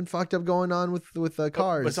something fucked up going on with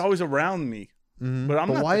cars. But it's always around me. Mhm. But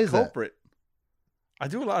I'm not why the is culprit. I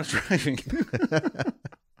do a lot of driving. that?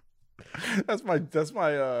 That's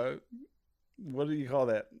my what do you call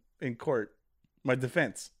that in court? My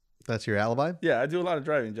defense. That's your alibi? Yeah, I do a lot of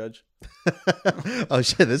driving, Judge. Oh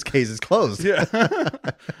shit, this case is closed. Yeah.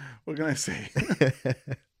 What can I say?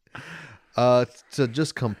 To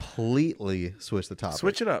just completely switch the topic.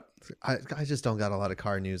 Switch it up. I just don't got a lot of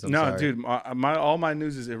car news. I'm No, sorry. dude, all my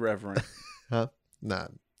news is irreverent. Huh? Nah,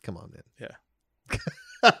 come on, man. Yeah.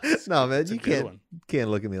 No, man, It's a you good can't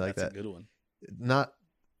look at me like That's that. a good one.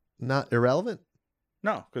 Not irrelevant.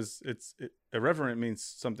 No, because irreverent means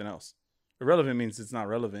something else. Irrelevant means it's not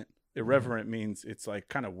relevant. Irreverent means it's like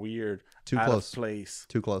kind of weird, Too out close. of place.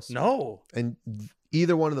 Too close. No. And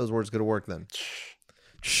either one of those words could work then.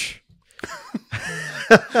 Shh.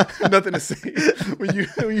 Nothing to say. When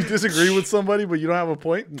you disagree with somebody, but you don't have a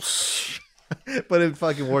point. But it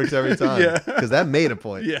fucking works every time. Yeah. Because that made a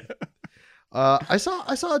point. Yeah. I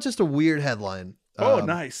saw just a weird headline. Oh,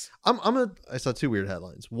 nice. I saw two weird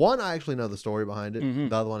headlines. One, I actually know the story behind it. Mhm.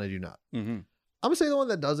 The other one I do not. Mm-hmm. I'm gonna say the one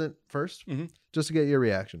that doesn't 1st, Mhm. just to get your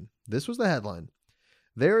reaction. This was the headline.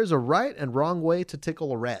 There is a right and wrong way to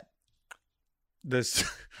tickle a rat. There's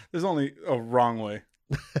only a wrong way.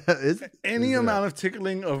 Any amount of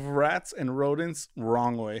tickling of rats and rodents,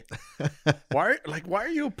 wrong way. Why are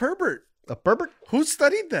you a pervert? A pervert? Who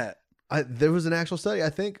studied that? There was an actual study. I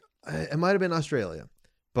think it might have been Australia,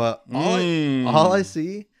 but all I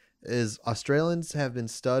see is Australians have been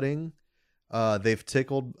studying. They've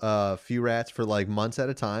tickled a few rats for like months at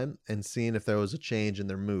a time and seeing if there was a change in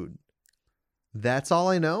their mood. That's all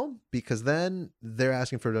I know, because then they're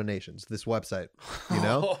asking for donations. This website, you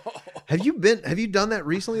know. Have you done that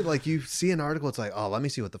recently? Like you see an article, it's like, oh, let me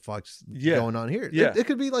see what the fuck's going on here. Yeah. It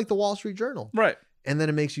could be like the Wall Street Journal, Right. and then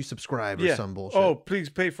it makes you subscribe or some bullshit. Oh, please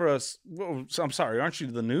pay for us. Whoa, I'm sorry, aren't you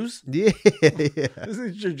the news? Yeah. Isn't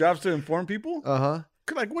it your job to inform people? Uh-huh.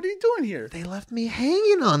 Like, what are you doing here? They left me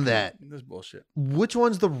hanging on that. This bullshit. Which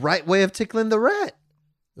one's the right way of tickling the rat?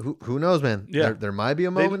 Who knows, man? Yeah. There might be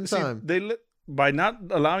a moment in time. By not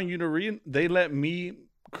allowing you to read, they let me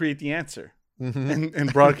create the answer Mhm.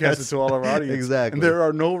 and broadcast it to all of our audience. Exactly. And there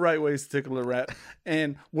are no right ways to tickle a rat.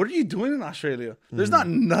 And what are you doing in Australia? There's not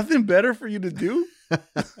nothing better for you to do.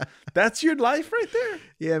 That's your life right there.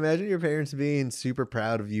 Yeah, imagine your parents being super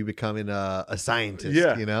proud of you becoming a scientist.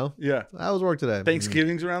 Yeah. You know? Yeah. That was work today.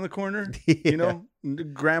 Thanksgiving's around the corner. Yeah. You know,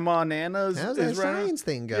 Grandma Nana's How's that is right around. science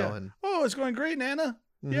thing Yeah. going? Oh, it's going great, Nana.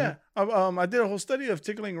 Mhm. Yeah. I did a whole study of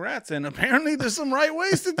tickling rats, and apparently there's some right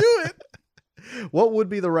ways to do it. What would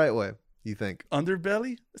be the right way, you think?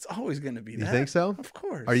 Underbelly? It's always going to be You that. think so? Of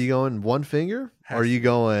course. Are you going one finger? Or are you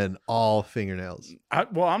going all fingernails?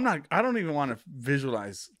 I'm not. I don't even want to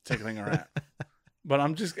visualize tickling a rat. But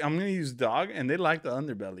I'm going to use dog, and they like the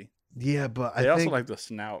underbelly. Yeah, but They I also think... like the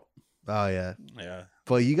snout. Oh, yeah. Yeah.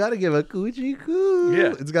 But you got to give a coochie coo.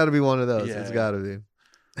 Yeah. It's got to be one of those. Yeah. It's got to be.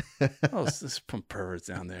 Oh, there's some perverts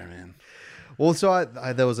down there, man. Well, so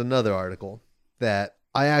there was another article that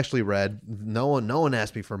I actually read. No one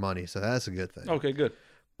asked me for money, so that's a good thing. Okay, good.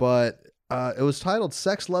 But it was titled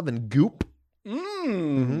 "Sex, Love, and Goop."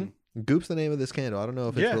 Mm. Goop's the name of this candle. I don't know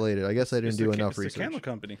if it's Yeah. related. I guess I didn't It's do the enough it's the research. candle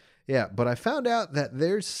company. Yeah, but I found out that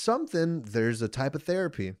there's a type of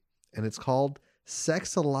therapy, and it's called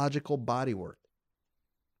sexological bodywork.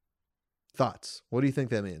 Thoughts? What do you think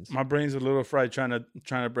that means? My brain's a little fried trying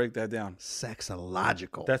to break that down.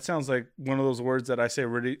 Sexological. That sounds like one of those words that I say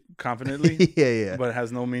really confidently, yeah. but it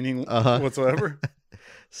has no meaning Uh-huh. whatsoever.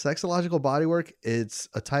 Sexological bodywork, it's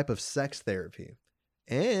a type of sex therapy.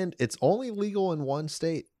 And it's only legal in one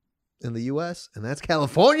state in the US, and that's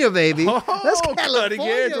California, baby. That's Oh, cutting edge.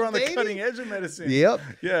 California, We're on the baby. cutting edge of medicine. Yep.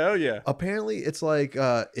 Yeah, oh yeah. Apparently it's like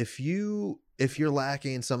if you're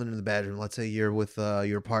lacking something in the bedroom, let's say you're with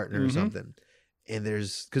your partner or Mhm. something, and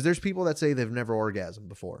there's people that say they've never orgasmed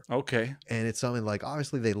before, Okay. and it's something like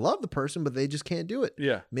obviously they love the person but they just can't do it.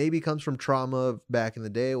 Yeah. Maybe it comes from trauma back in the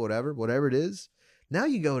day, whatever it is. Now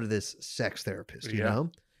you go to this sex therapist, you Yeah.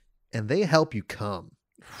 know, and they help you come.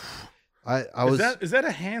 I was Is that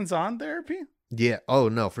a hands-on therapy? yeah. Oh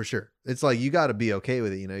no, for sure. It's like you got to be okay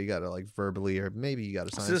with it. You know, you got to like verbally, or maybe you got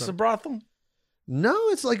to sign Is this a something. brothel? No,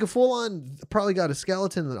 it's like a full on. Probably got a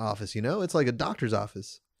skeleton in the office. You know, it's like a doctor's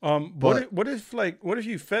office. What if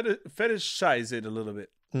you fetishize it a little bit?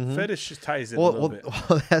 Mhm. Fetishize it a little bit.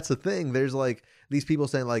 Well, that's the thing. There's like these people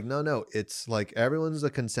saying like, no, it's like everyone's a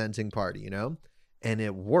consenting party, you know, and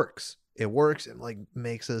it works. It works and like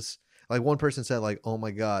makes us like one person said like, oh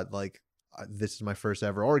my god, like this is my first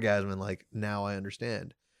ever orgasm, and like now I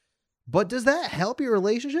understand. But does that help your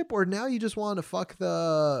relationship, or now you just want to fuck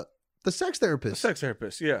the sex The therapist? sex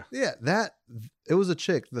therapist, yeah. Yeah, it was a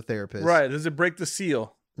chick, the therapist. Right. Does it break the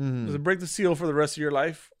seal? Mhm. Does it break the seal for the rest of your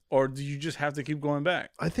life? Or do you just have to keep going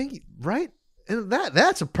back? I think right, and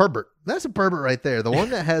that's a pervert. That's a pervert right there. The one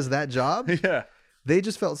that has that job, Yeah. they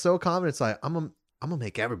just felt so confident. It's like I'm gonna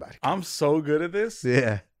make everybody. I'm so good at this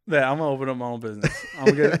Yeah. that I'm gonna open up my own business.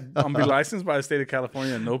 I'm gonna be licensed by the state of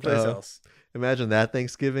California and no place else. Imagine that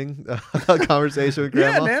Thanksgiving conversation with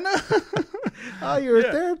grandma. Yeah, Nana. Oh, you're Yeah.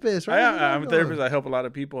 a therapist, right? I'm a therapist. I help a lot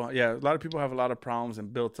of people. Yeah, a lot of people have a lot of problems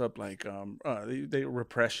and built up like they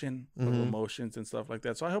repression of Mhm. emotions and stuff like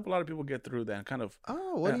that. So I help a lot of people get through that and kind of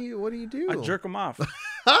Oh, what do you do? I jerk them off.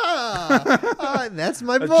 That's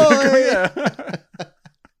my I boy. jerk 'em, yeah.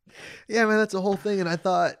 Yeah, man, that's the whole thing. And I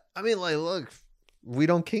thought, I mean, like, look, we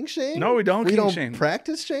don't kink shame. No, we don't We kink don't shame.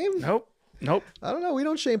 practice shame. Nope. I don't know. We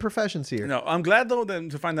don't shame professions here. No, I'm glad though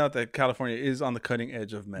to find out that California is on the cutting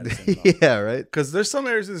edge of medicine. Yeah, right. Because there's some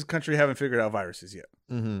areas in this country haven't figured out viruses yet.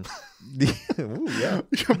 Mm-hmm. Ooh, yeah.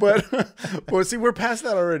 but see, we're past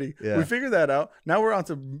that already. Yeah. We figured that out. Now we're on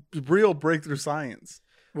to real breakthrough science.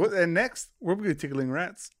 And next, we're gonna be tickling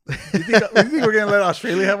rats. You think we're gonna let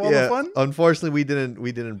Australia have all the fun? Unfortunately, we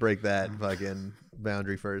didn't break that fucking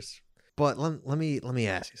boundary first. But let me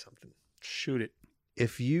ask you something. Shoot it.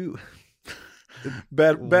 If you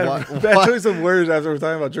Bad What- choice of words after we're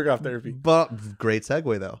talking about jerk off therapy. but great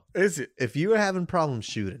segue though. Is it? If you were having problems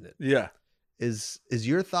shooting it, Yeah. is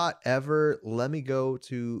your thought ever, let me go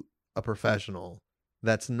to a professional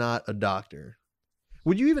that's not a doctor?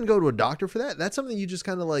 Would you even go to a doctor for that? That's something you just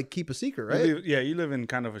kind of like keep a secret, right? You live in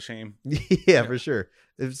kind of a shame. Yeah, for sure.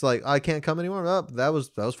 If it's like I can't come anymore, that was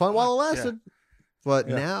fun while it Yeah. lasted. But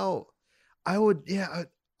Yeah. now I would,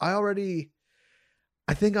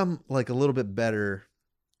 I think I'm like a little bit better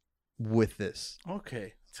with this.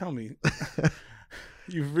 Okay, tell me.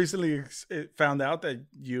 You've recently found out that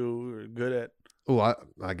you're good at. Oh,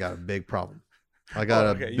 I got a big problem. I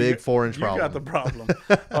got okay. a big 4-inch You problem. got the problem.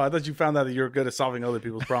 Oh, I thought you found out that you're good at solving other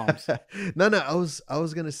people's problems. No, I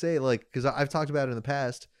was gonna say, like, because I've talked about it in the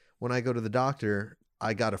past. When I go to the doctor,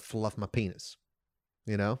 I gotta fluff my penis.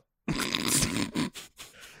 You know,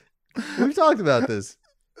 we've talked about this.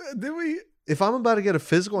 Did we? If I'm about to get a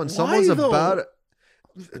physical and Why, someone's though? about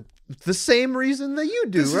the same reason that you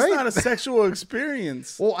do, This right? is not a sexual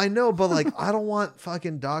experience. Well, I know, but like, I don't want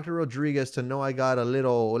fucking Dr. Rodriguez to know I got a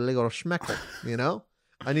little schmeckle. You know,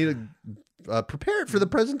 I need to prepare it for the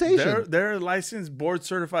presentation. They're a licensed, board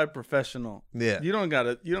certified professional. Yeah. You don't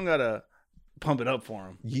gotta pump it up for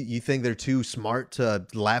them. You think they're too smart to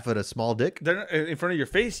laugh at a small dick? They're in front of your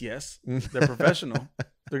face. Yes, they're professional.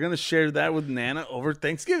 They're gonna share that with Nana over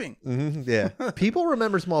Thanksgiving. Mm-hmm, yeah. People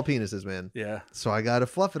remember small penises, man. Yeah. So I got to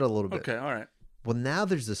fluff it a little bit. Okay. All right. Well, now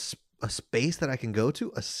there's a space that I can go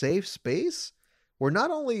to, a safe space where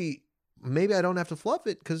not only maybe I don't have to fluff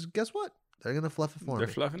it, because guess what? They're going to fluff it for They're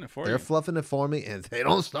me. fluffing it for They're you. fluffing it for me, and they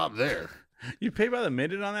don't stop there. You pay by the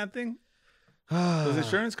minute on that thing? Does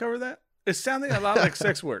insurance cover that? It's sounding a lot like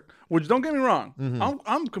sex work, which don't get me wrong. Mhm.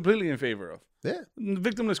 I'm completely in favor of. Yeah.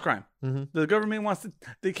 Victimless crime. Mm-hmm. The government wants to,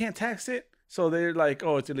 they can't tax it. So they're like,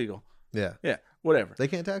 oh, it's illegal. Yeah. Yeah, whatever. They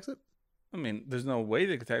can't tax it? I mean, there's no way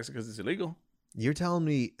they could tax it because it's illegal. You're telling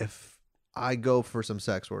me if I go for some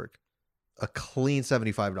sex work, a clean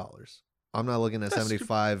 $75. I'm not looking at That's-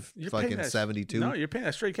 75, you're paying fucking that- 72. No, you're paying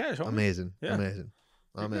that straight cash. Homie. Amazing. Yeah. Amazing.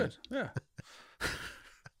 You're I'm in. good. Yeah.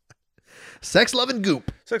 Sex, love, and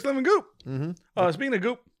goop. Sex, lemon, goop. Mm-hmm. Speaking of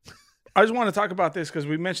goop, I just want to talk about this because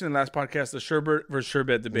we mentioned in the last podcast the sherbet versus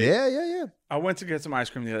sherbet debate. Yeah. I went to get some ice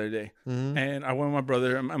cream the other day, Mm-hmm. and I went with my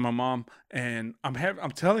brother and my mom, and I'm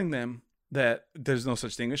telling them that there's no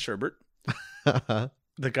such thing as sherbet.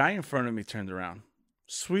 The guy in front of me turned around,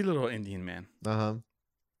 sweet little Indian man, Uh-huh.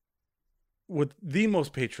 with the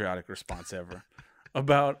most patriotic response ever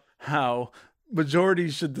about how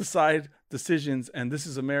majorities should decide decisions, and this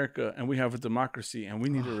is America, and we have a democracy, and we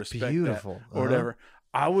need to respect Beautiful. that, or whatever.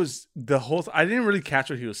 I was I didn't really catch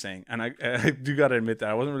what he was saying, and I do gotta admit that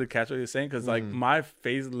I wasn't really catch what he was saying because like my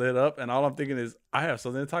face lit up, and all I'm thinking is I have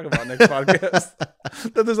something to talk about next podcast.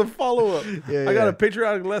 That there's a follow up. Yeah, I got yeah. a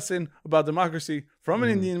patriotic lesson about democracy from an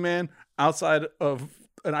Indian man outside of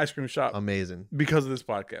an ice cream shop Amazing. because of this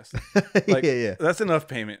podcast. Like, yeah. that's enough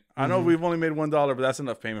payment. I know we've only made $1, but that's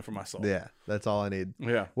enough payment for my soul. Yeah, that's all I need.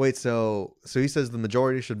 Yeah. Wait, so he says the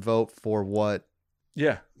majority should vote for what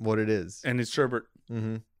Yeah. it is. And it's sherbet.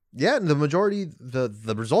 Mm-hmm. Yeah, and the majority, the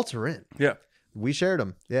results are in. Yeah. We shared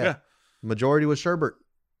them. Yeah. Yeah. Majority was sherbet.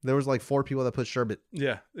 There was like 4 people that put sherbet.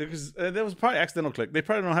 Yeah. Because that was probably accidental click. They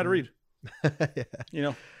probably don't know how to read. Yeah. You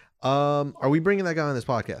know, Are we bringing that guy on this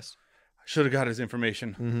podcast? should have got his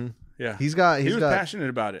information. Mm-hmm. Yeah, He was got passionate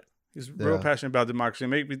about it. He's real Yeah. passionate about democracy.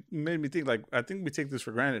 It made me think like I think we take this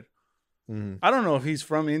for granted. Mhm. I don't know if he's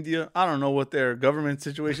from India. I don't know what their government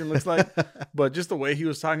situation looks like, but just the way he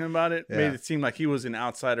was talking about it made Yeah. it seem like he was an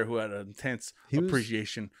outsider who had an intense He was-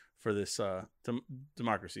 appreciation for this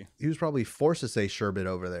democracy. He was probably forced to say sherbet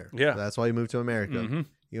over there. Yeah. That's why he moved to America. Mm-hmm.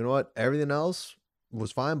 You know what? Everything else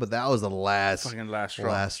was fine, but that was the last Fucking last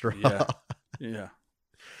straw. last straw. Yeah. Yeah.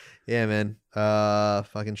 Yeah, man.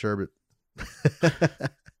 Fucking sherbet.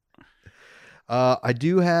 I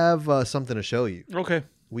do have something to show you. Okay.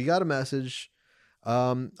 We got a message.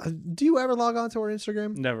 Do you ever log on to our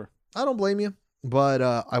Instagram? Never. I don't blame you, but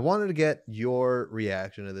I wanted to get your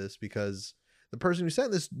reaction to this because the person who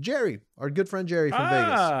sent this, Jerry, our good friend Jerry from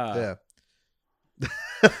Ah. Vegas.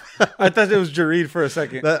 I thought it was Jareed for a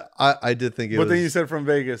second, Yeah, I did think it but was. then you said from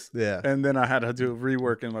Vegas, Yeah, and then I had to do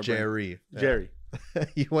rework in my brain. Jerry. Yeah. Jerry.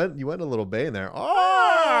 you went a little Bane there.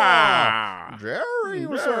 Ah. Jerry.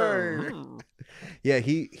 was saying. Yeah,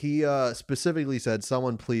 he specifically said,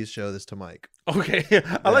 "Someone please show this to Mike." Okay.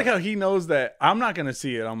 I like how he knows that I'm not going to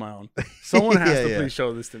see it on my own. Someone has to please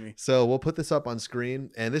show this to me. So we'll put this up on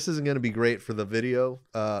screen, and this isn't going to be great for the video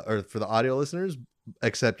or for the audio listeners,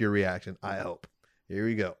 except your reaction. I hope. Here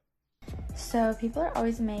we go. So people are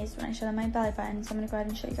always amazed when I show them my belly button, so I'm gonna go ahead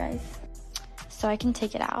and show you guys. So I can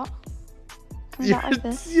take it out. Come out like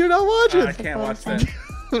this. You're not watching. I can't watch that.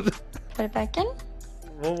 Put it back in.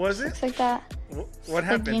 What was it? Looks like that. What Like you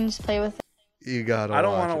happened? can just play with it. You gotta. I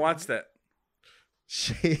don't want want to it. watch that.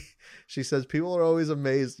 She says people are always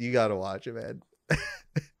amazed. You gotta watch it, man.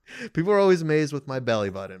 People are always amazed with my belly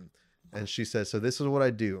button, and she says, "So this is what I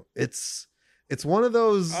do. It's one of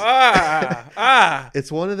those.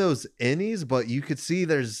 It's one of those innies, but you could see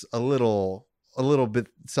there's a little bit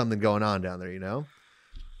something going on down there. You know."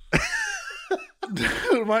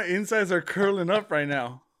 Dude, my insides are curling up right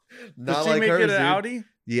now. Not Did she like make hers, it an dude. Audi?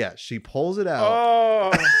 Yeah, she pulls it out.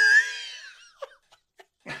 Oh.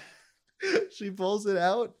 She pulls it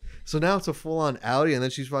out. So now it's a full-on Audi, and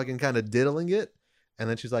then she's fucking kind of diddling it. And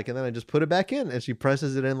then she's like, and then I just put it back in, and she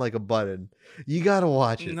presses it in like a button. You gotta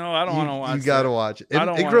watch it. No, I don't want to watch You gotta that. watch it. I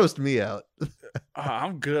don't It wanna- grossed me out. Oh,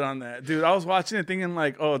 I'm good on that. Dude, I was watching it thinking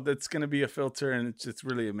like, oh, that's going to be a filter and it's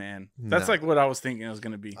really a man. That's No. like what I was thinking it was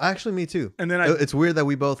going to be. Actually, me too. And then I, It's weird that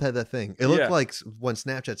we both had that thing. It looked Yeah. like when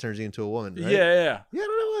Snapchat turns you into a woman. Right? yeah. Yeah, I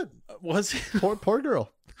don't know Was it? what. Poor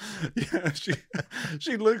girl. Yeah,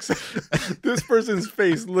 she looks, this person's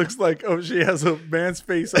face looks like, oh, she has a man's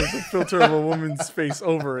face as a filter of a woman's face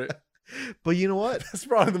over it. But you know what? That's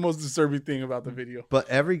probably the most disturbing thing about the video. But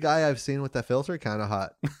every guy I've seen with that filter, kind of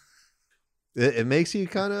hot. It makes you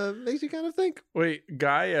kind of think. Wait,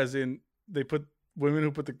 guy as in they put women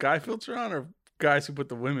who put the guy filter on or guys who put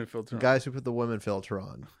the women filter on? Guys who put the women filter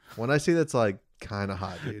on. When I see that's like kind of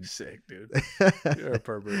hot, dude. Sick, dude. You're a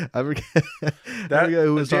pervert. I forget, That, I forget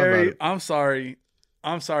who was talking about Jerry, it.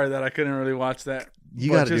 I'm sorry that I couldn't really watch that. You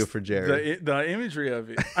But got to do just it for Jerry. The imagery of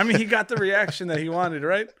it. I mean, he got the reaction that he wanted,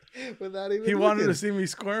 right? Without even He wanted to looking. see me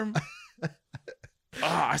squirm.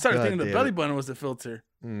 I started God thinking the damn belly it. button was the filter.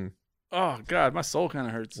 Mm. Oh God, my soul kind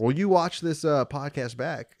of hurts. Well, you watch this podcast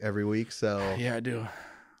back every week, so Yeah, I do.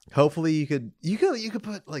 hopefully you could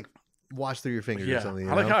put like watch through your fingers or Yeah, something.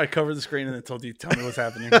 I like how I covered the screen and then told you, tell me what's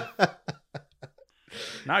happening.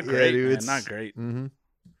 Not Yeah, great, dude, man. it's- Not great. Mm-hmm.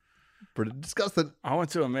 Pretty disgusting. I went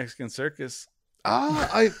to a Mexican circus.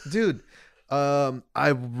 Dude, I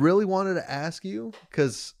really wanted to ask you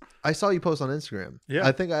because I saw you post on Instagram. Yeah.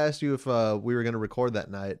 I think I asked you if we were going to record that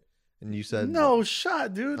night, and you said No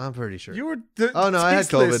shot, dude. I'm pretty sure. You were Oh no, I had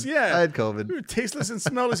tasteless, COVID. Yeah, I had you COVID. were tasteless and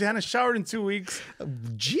smellless. You hadn't showered in 2 weeks.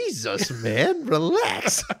 Jesus, man,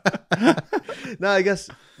 relax. No, I guess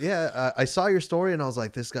I saw your story and I was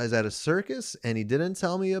like, this guy's at a circus and he didn't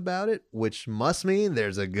tell me about it, which must mean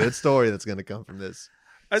there's a good story that's going to come from this.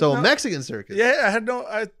 So No- Mexican circus. Yeah,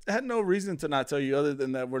 I had no reason to not tell you other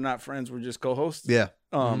than that we're not friends. We're just co-hosts. Yeah.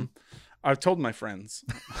 I've told my friends.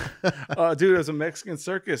 Dude, it was a Mexican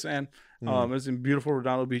circus, and it was in beautiful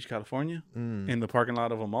Redondo Beach, California, in the parking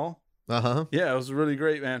lot of a mall. Uh-huh. Yeah, it was really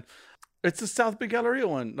great, man. It's the South Bay Galleria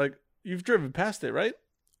one. Like, you've driven past it, right?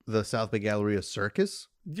 The South Bay Galleria Circus.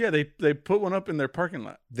 Yeah, they put one up in their parking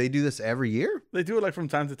lot. They do this every year? They do it like from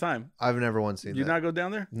time to time. I've never once seen Do you that. not go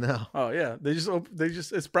down there? No. Oh yeah,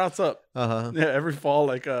 it sprouts up. Uh-huh. Yeah, every fall.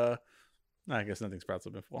 Like I guess nothing sprouts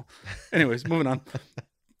up in fall. Anyways, moving on.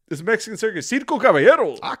 This Mexican circus, Circo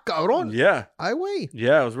Caballero. Ah, cabrón. Yeah, I wait.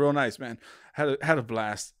 yeah, it was real nice, man. Had a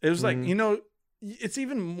blast. It was like Mhm. it's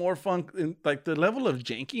even more fun. Like the level of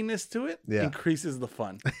jankiness to it increases the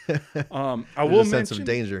fun. I will sense mention of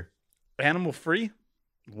danger. Animal Free.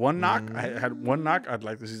 One knock. I had one knock. I'd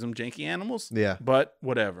like to see some janky animals. Yeah. But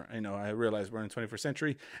whatever. I realize we're in the 21st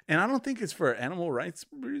century. And I don't think it's for animal rights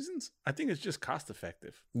reasons. I think it's just cost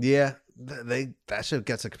effective. Yeah. That shit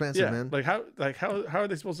gets expensive, man. Like how are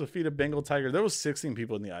they supposed to feed a Bengal tiger? There was 16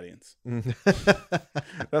 people in the audience.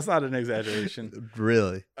 That's not an exaggeration.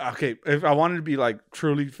 Really? Okay. If I wanted to be like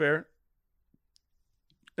truly fair,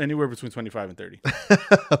 anywhere between 25 and 30.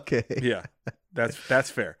 Okay. Yeah. That's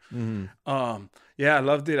fair. Mm-hmm. Yeah, I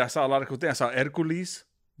loved it. I saw a lot of cool things. I saw Hercules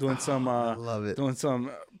doing some I love it. doing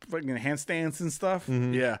some fucking handstands and stuff.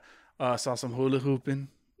 Mhm. Yeah. Saw some hula hooping,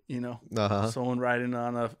 someone riding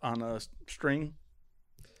on a string,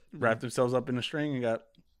 wrapped themselves up in a string and got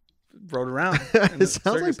rode around. It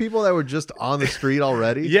sounds like people that were just on the street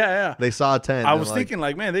already. Yeah. They saw a tent. I was thinking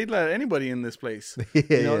like, man, they'd let anybody in this place. Yeah,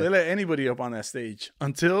 They let anybody up on that stage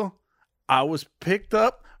until I was picked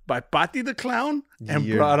up by Patty the Clown and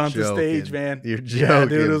You're brought onto joking. stage, man. You're Yeah, joking.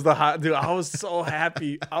 dude, it was the hot dude. I was so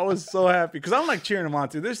happy. Because I'm like cheering them on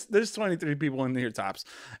too. There's 23 people in here tops.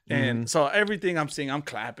 And so everything I'm seeing, I'm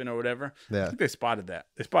clapping or whatever. Yeah. I think they spotted that.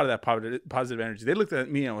 They spotted that positive energy. They looked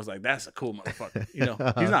at me and was like, that's a cool motherfucker.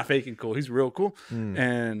 He's not faking cool. He's real cool.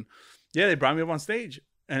 And yeah, they brought me up on stage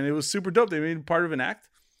and it was super dope. They made it part of an act.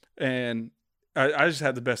 And I just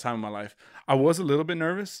had the best time of my life. I was a little bit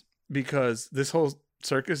nervous because this whole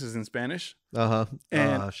circus is in Spanish.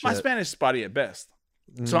 And my Spanish is spotty at best.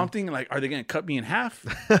 So I'm thinking like, are they going to cut me in half?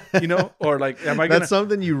 Or like, am I going to... That's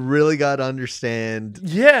something you really got to understand.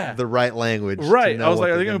 Yeah. The right language. Right. I was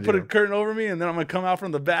like, are they going to put a curtain over me? And then I'm going to come out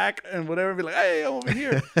from the back and whatever, be like, hey, I'm over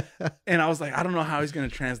here. And I was like, I don't know how he's going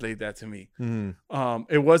to translate that to me.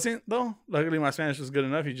 It wasn't though. Luckily my Spanish was good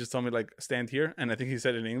enough. He just told me like, stand here. And I think he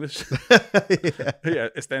said it in English. Yeah,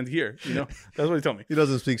 stand here. That's what he told me. He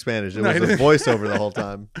doesn't speak Spanish. It was a voiceover the whole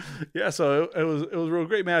time. Yeah. So it was real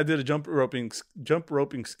great, man. I did a jump roping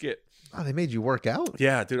skit. Oh, they made you work out?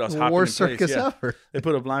 Yeah, dude, I was hopping Worst in place. circus Yeah. ever. They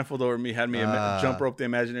put a blindfold over me, had me jump rope, the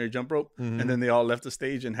imaginary jump rope, and then they all left the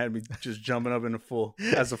stage and had me just jumping up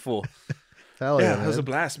as a fool. Hell yeah, it was a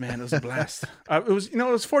blast, man. It was a blast. It was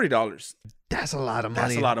 $40. That's a lot of money.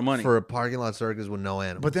 That's a lot of money for a parking lot circus with no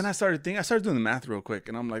animals. But then I started doing the math real quick,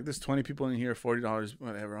 and I'm like, there's 20 people in here, $40,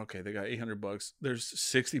 whatever. Okay, they got $800. There's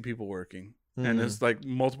 60 people working. And there's like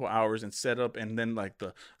multiple hours and setup, and then like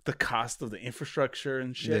the cost of the infrastructure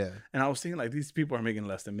and shit. Yeah. And I was thinking like these people are making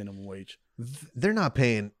less than minimum wage. They're not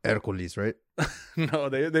paying Hercules, right? No,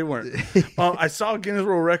 they weren't. I saw a Guinness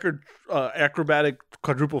World Record acrobatic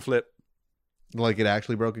quadruple flip. Like it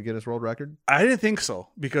actually broke a Guinness World Record? I didn't think so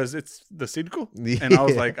because it's the circo, and I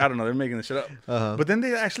was like, I don't know, they're making this shit up. But then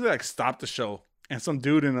they actually like stopped the show, and some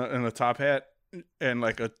dude in a top hat and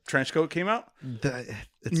like a trench coat came out.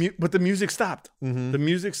 But the music stopped. The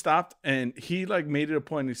music stopped, and he like made it a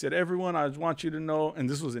point. He said, everyone, I want you to know, and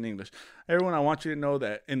this was in English, everyone, I want you to know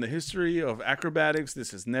that in the history of acrobatics,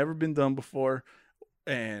 this has never been done before,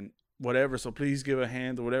 and whatever, so please give a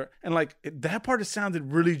hand or whatever. And like that part, it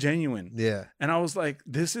sounded really genuine. Yeah. And I was like,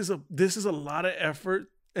 this is a lot of effort,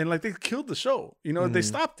 and like they killed the show. They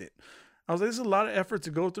stopped it. I was like, this is a lot of effort to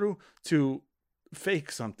go through to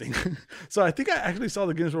fake something. So I think I actually saw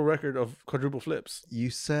the Guinness World Record of quadruple flips. You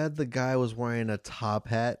said the guy was wearing a top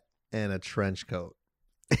hat and a trench coat.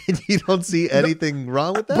 And you don't see anything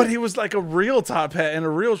wrong with that? But he was like a real top hat and a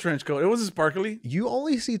real trench coat. It wasn't sparkly. You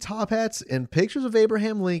only see top hats in pictures of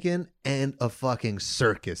Abraham Lincoln and a fucking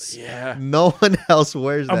circus. Yeah. No one else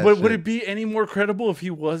wears that But shit. would it be any more credible if he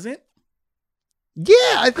wasn't? Yeah,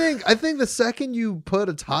 I think the second you put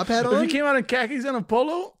a top hat on, If he came out in khakis and a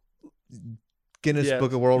polo, Guinness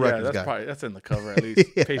Book of World Records guy. That's in the cover at least.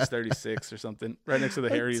 Yeah. Page 36 or something, right next to the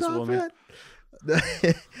hairiest top woman.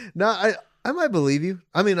 hat. No, I might believe you.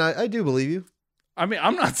 I mean, I do believe you. I mean,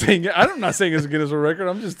 I'm not saying it's a Guinness World Record.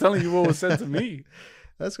 I'm just telling you what was said to me.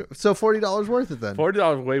 That's good. So $40 worth it then.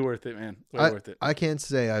 $40, way worth it, man. Way worth it. I can't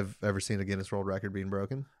say I've ever seen a Guinness World Record being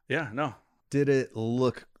broken. Yeah, no. Did it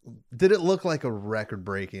look like a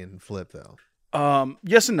record-breaking flip though?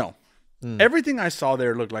 Yes and no. Everything I saw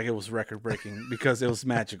there looked like it was record-breaking because it was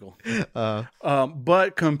magical.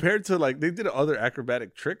 But compared to like they did other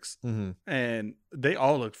acrobatic tricks, and they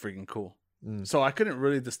all looked freaking cool. So I couldn't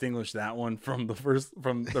really distinguish that one from the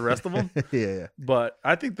rest of them. Yeah. But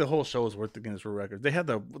I think the whole show is worth the Guinness World Record. They had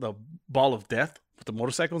the ball of death with the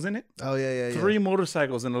motorcycles in it. Oh yeah. 3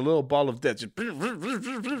 motorcycles and a little ball of death. Just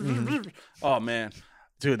Oh man,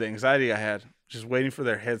 dude, the anxiety I had just waiting for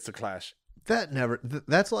their heads to clash. That's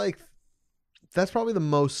probably the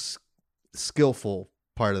most skillful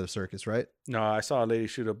part of the circus, right? No, I saw a lady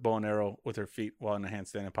shoot a bow and arrow with her feet while in a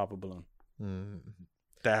handstand and pop a balloon. Mm.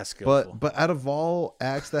 That's skillful. But out of all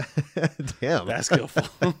acts that damn, That's skillful.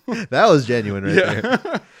 that was genuine right there.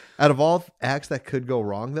 Yeah. Out of all acts that could go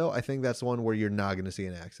wrong, though, I think that's the one where you're not going to see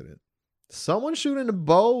an accident. Someone shooting a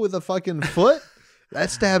bow with a fucking foot,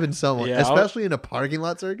 that's stabbing someone, Yeah, especially in a parking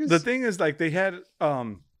lot circus. The thing is, like, they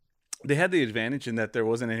had the advantage in that there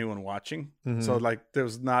wasn't anyone watching, Mhm. so like there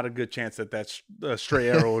was not a good chance that stray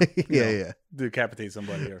arrow would yeah. decapitate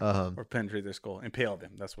somebody or, Or penetrate their skull, impale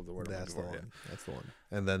them. That's what the word. I'm that's the looking for, one. That's the one.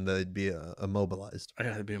 And then they'd be immobilized.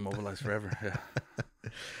 Yeah, they'd be immobilized forever. Yeah,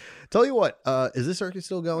 Tell you what, is this circus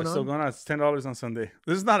still going it's on? still going on. It's $10 on Sunday.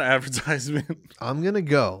 This is not an advertisement. I'm gonna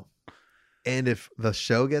go. And if the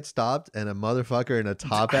show gets stopped and a motherfucker in a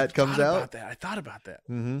top hat comes out, I thought about that.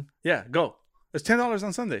 mm-hmm, Yeah, go. It's $10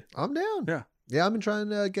 on Sunday. I'm down. Yeah. Yeah, I've been trying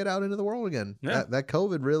to get out into the world again. Yeah. That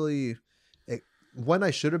COVID really, when I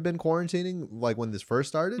should have been quarantining, like when this first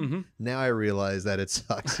started, Mhm. now I realize that it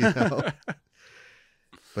sucks, you know?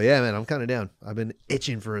 But yeah, man, I'm kind of down. I've been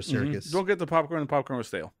itching for a circus. Don't get the popcorn. The popcorn was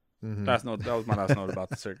stale. Mhm. That was my last note about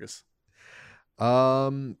the circus.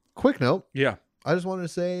 Quick note. Yeah. I just wanted to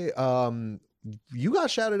say, you got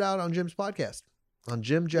shouted out on Jim's podcast, on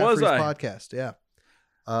Jim Jeffries' I? podcast. Yeah.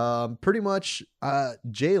 Pretty much,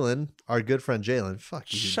 Jalen, our good friend Jalen.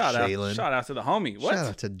 Fuck you, Jalen. Shout out to the homie. What? Shout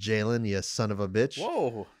out to Jalen, you son of a bitch.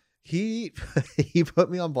 Whoa. He he put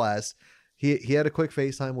me on blast. He had a quick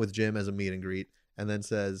FaceTime with Jim as a meet and greet, and then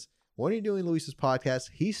says, "When are you doing Luis's podcast?"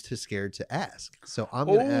 He's too scared to ask, so I'm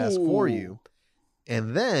going to ask for you.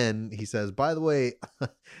 And then he says, "By the way,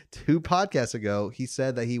 2 podcasts ago, he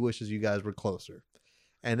said that he wishes you guys were closer."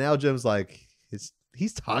 And now Jim's like,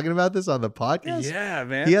 he's talking about this on the podcast. Yeah,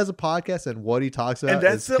 man. He has a podcast, and what he talks about, and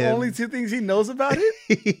that's is the him. only 2 things he knows about it.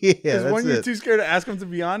 Yeah, Is that's one, you're it. too scared to ask him to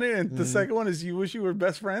be on it, and the Mhm. second one is you wish you were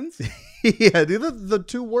best friends. Yeah, dude, the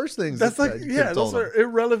 2 worst things. That's that like, you yeah, could've those told are him.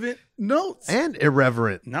 irrelevant notes. And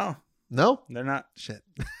irreverent. No, No they're not. shit.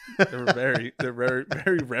 They're very,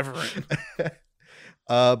 very reverent.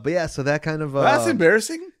 But yeah, so that kind of That's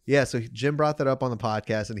embarrassing. yeah. So Jim brought that up on the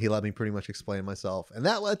podcast, and he let me pretty much explain myself, and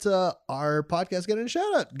that led to our podcast getting a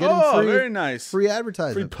shout out, getting Very nice. free Free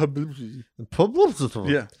advertisement, publicity.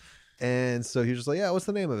 publicity. Yeah. And so he was just like, "Yeah, what's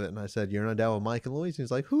the name of it?" And I said, "You're not down with Mike and Luis." And he's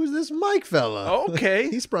like, "Who is this Mike fella?" Okay.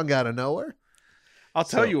 He sprung out of nowhere. I'll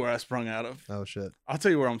tell So- you where I sprung out of. Oh shit. I'll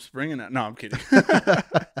tell you where I'm springing at. No, I'm kidding.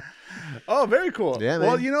 Oh, very cool. Yeah,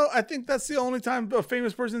 well, man. you know, I think that's the only time a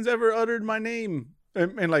famous person's ever uttered my name.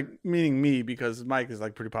 And like meaning me, because Mike is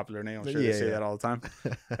like pretty popular name. I'm sure Yeah, they say yeah. that all the time.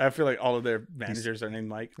 I feel like all of their managers are named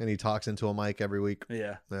Mike. And he talks into a mic every week.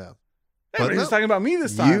 Yeah. Yeah. Hey, But but he's no, talking about me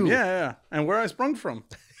this time. you. Yeah. And where I sprung from.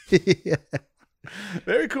 Yeah.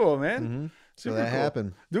 Very cool, man. Mhm. So Super that cool.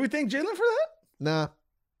 happened. Do we thank Jalen for that? Nah.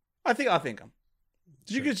 I'll thank him.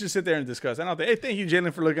 You Sure. could just sit there and discuss. And I'll think, hey, thank you,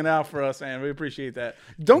 Jalen, for looking out for us, man. We appreciate that.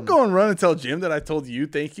 Don't go and run and tell Jim that I told you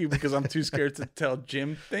thank you because I'm too scared to tell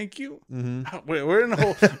Jim thank you. Mm-hmm. We're in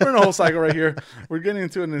a whole cycle right here. We're getting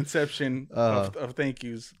into an inception of thank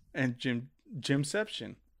yous and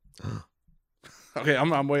Jimception. Okay,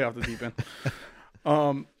 I'm way off the deep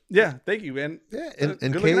end. Yeah, thank you, man. Yeah,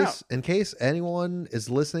 Good looking out. in case anyone is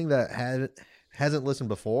listening that hasn't listened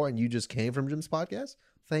before and you just came from Jim's podcast,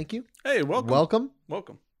 thank you. Hey, welcome.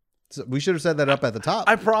 Welcome. So we should have said that up at the top.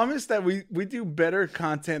 I promise that we do better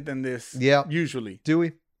content than this. Yeah. Usually. Do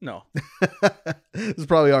we? No. This is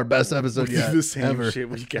probably our best episode We do yet. the same ever. shit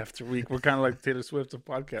week after week. We're kind of like Taylor Swift of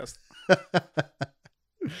podcast.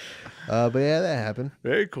 But yeah, that happened.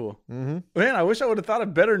 Very cool. Mm-hmm. Man, I wish I would have thought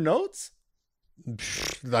of better notes.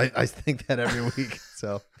 I think that every week.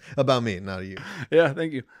 So about me, not you. Yeah,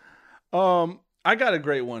 thank you. I got a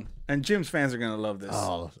great one, and Jim's fans are gonna love this.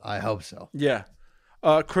 Oh, I hope so. Yeah,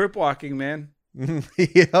 crip walking, man,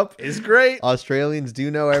 Yep. is great. Australians do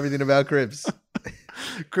know everything about Crips.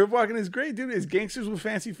 Crip walking is great, dude. It's gangsters with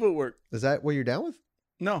fancy footwork. Is that what you're down with?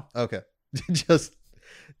 No, Okay. Just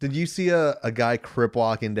did you see a guy crip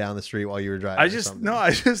walking down the street while you were driving? I or just something? no. I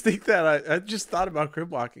just think that I just thought about crip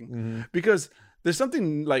walking Mhm. because there's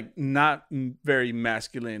something like not very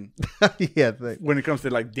masculine Yeah. when it comes to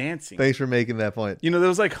like dancing. Thanks for making that point. You know, there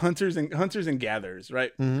was like hunters and gatherers,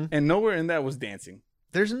 right? Mhm. And nowhere in that was dancing.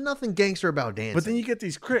 There's nothing gangster about dancing. But then you get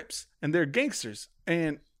these Crips, and they're gangsters,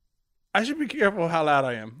 and I should be careful how loud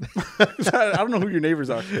I am. I don't know who your neighbors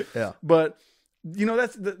are, Yeah. but you know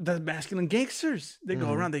that's the masculine gangsters. They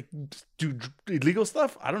go around, they do illegal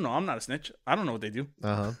stuff. I don't know. I'm not a snitch. I don't know what they do,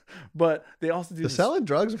 Uh-huh. but they also do. Does this- selling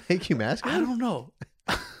drugs make you I masculine? don't know,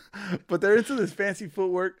 but they're into this fancy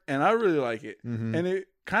footwork, and I really like it. Mhm. And it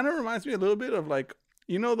kind of reminds me a little bit of like,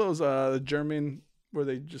 you know, those German where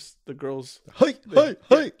they just the girls Hey,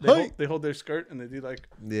 they hold their skirt and they do like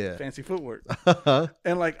Yeah. fancy footwork.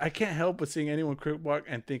 And like I can't help but seeing anyone crip walk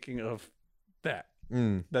and thinking of that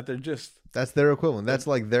that they're just That's their equivalent. That's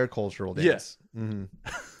like their cultural dance.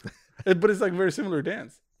 but it's like very similar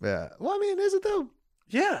dance. Yeah. Well, I mean, is it though?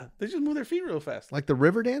 Yeah, they just move their feet real fast. Like the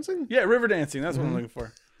river dancing? Yeah, river dancing. That's what I'm looking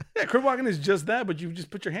for. Yeah, crip walking is just that, but you just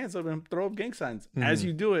put your hands up and throw up gang signs as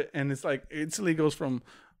you do it, and it's like instantly goes from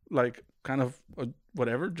like kind of a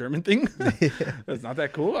whatever German thing that's not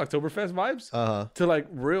that cool, Oktoberfest vibes, to like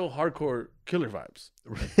real hardcore killer vibes,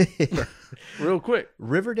 real quick.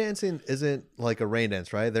 River dancing isn't like a rain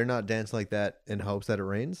dance, right? They're not dancing like that in hopes that it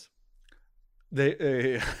rains.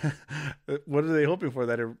 They what are they hoping for?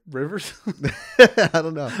 That it rivers? I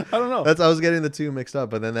don't know. I don't know. I was getting the two mixed up,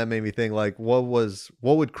 but then that made me think like, what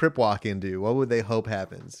would crip walking do? What would they hope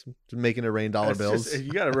happens? Making it rain dollar bills.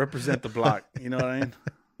 You got to represent the block. You know what I mean?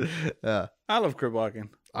 Yeah, I love crip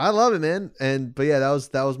walking. I love it, man. But yeah,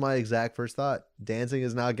 that was my exact first thought. Dancing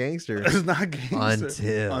is not gangster It's not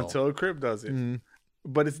gangster until a crip does it. Mm-hmm.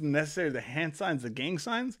 But it's necessary. The hand signs, the gang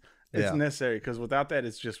signs, it's necessary because without that,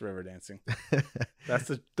 it's just river dancing. That's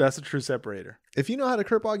a true separator. If you know how to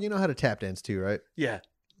crip walk, you know how to tap dance too, right? Yeah,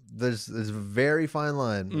 There's a very fine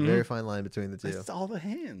line, very fine line between the two. it's all the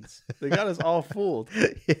hands. They got us all fooled.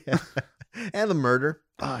 Yeah. And the murder.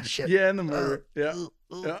 Oh shit. Yeah, and the murder. Yeah.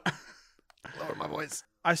 Lower my voice.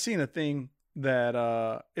 I seen a thing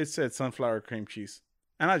that it said sunflower cream cheese,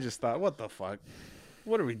 and I just thought, what the fuck?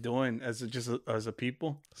 What are we doing as a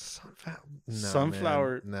people?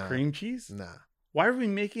 Sunflower cream cheese? Nah. Why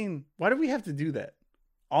do we have to do that?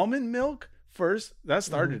 Almond milk first, that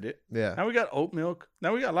started it. Yeah. Now we got oat milk.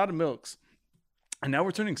 Now we got a lot of milks. And now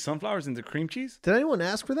we're turning sunflowers into cream cheese? Did anyone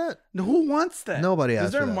ask for that? No, who wants that? Nobody asked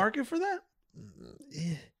Is there for a that. market for that?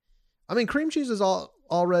 I mean, cream cheese is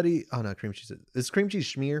already. Oh no, cream cheese is cream cheese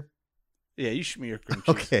schmear. Yeah, you smear cream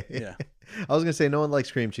cheese. Okay. Yeah. I was gonna say no one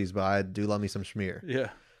likes cream cheese, but I do love me some schmear. Yeah.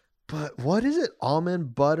 But what is it?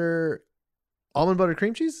 Almond butter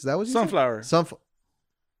cream cheese? Is that what you Sunflower. said?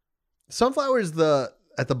 Sunflower is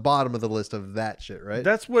at the bottom of the list of that shit, right?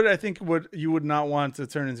 That's what I think you would not want to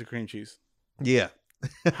turn into cream cheese. Yeah.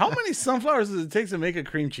 How many sunflowers does it take to make a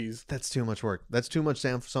cream cheese? That's too much work. That's too much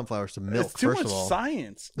sunflowers to milk. It's too first much of all.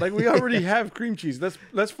 science. Like we already have cream cheese.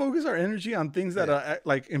 Let's focus our energy on things that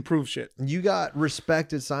like improve shit. You got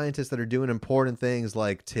respected scientists that are doing important things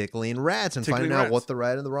like tickling rats and finding out what the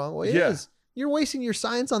right and the wrong way is. You're wasting your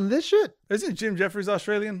science on this shit. Isn't Jim Jeffries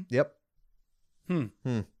Australian? Yep. Hit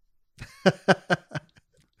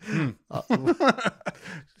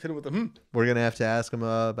him with the We're gonna have to ask him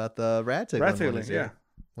about the rat tickling. rat tickling. Yeah.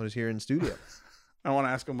 When he's here in studio. I want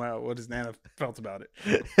to ask him what his nana felt about it.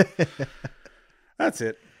 That's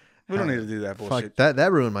it. We don't need to do that bullshit. Fuck,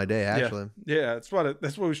 that ruined my day, actually. Yeah, that's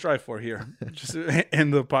what we strive for here. Just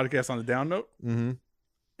end the podcast on a down note. Mm-hmm.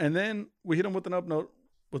 And then we hit them with an up note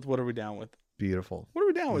with what are we down with? Beautiful. What are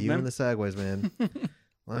we down with, you man? and the segues, man.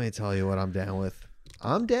 Let me tell you what I'm down with.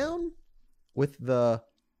 I'm down with the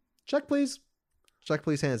check please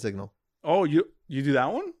hand signal. Oh, you do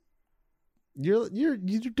that one? You're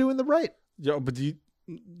doing the right. Yo, but do you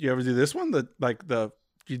ever do this one?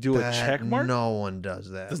 You do a check mark? No one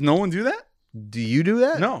does that. Does no one do that? Do you do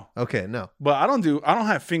that? No. Okay, no. But I don't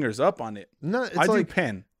have fingers up on it. No, it's I like do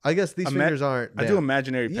pen. I guess these fingers aren't. I do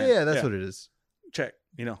imaginary pen. Yeah, that's what it is. Check.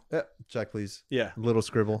 Yeah, check please. Yeah. Little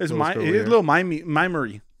scribble. It's little a little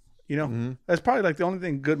mimery. You know, that's probably like the only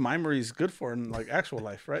thing good mimery is good for in like actual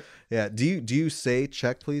life, right? Yeah. Do you say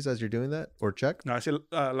check please as you're doing that or check? No, I say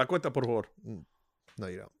la cuenta por favor. No,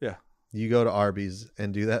 you don't. Yeah. You go to Arby's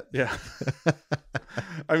and do that? Yeah.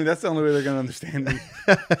 I mean, that's the only way they're going to understand me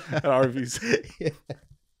at Arby's.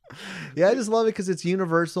 Yeah, I just love it because it's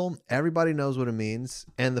universal. Everybody knows what it means.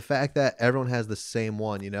 And the fact that everyone has the same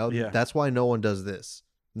one, Yeah. That's why no one does this.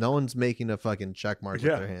 No one's making a fucking check mark with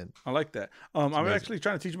their hand. I like that. I'm actually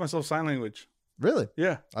trying to teach myself sign language. Really?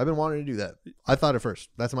 Yeah. I've been wanting to do that. I thought it first.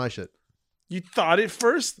 That's my shit. You thought it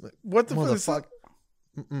first? What the fuck?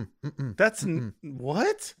 That's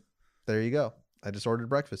what? There you go. I just ordered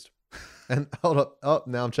breakfast. And hold up. Oh,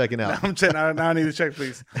 now I'm checking out. Now I need to check,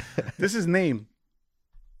 please. This is name.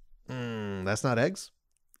 That's not eggs?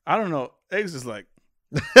 I don't know. Eggs is like.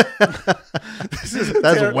 That's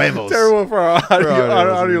huevos. Terrible for our audio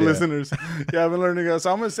yeah. listeners. Yeah, I've been learning.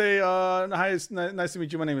 So I'm going to say, hi, it's nice to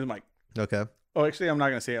meet you. My name is Mike. Okay. Oh, actually, I'm not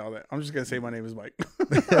going to say all that. I'm just going to say my name is Mike.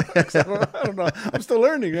 I don't know. I'm still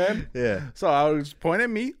learning, man. Yeah. So I'll just point at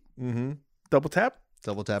me. Double tap.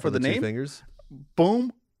 Double tap for with the two name. fingers.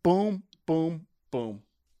 Boom, boom, boom, boom.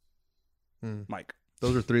 Mike.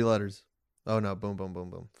 Those are 3 letters. Oh, no. Boom, boom, boom,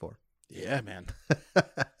 boom. 4. Yeah, man.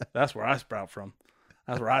 That's where I sprout from.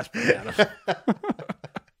 That's where I sprout out of.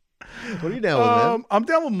 What are you down with, man? I'm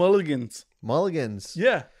down with mulligans. Mulligans.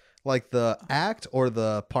 Yeah. Like the act or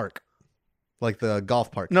the park? Like the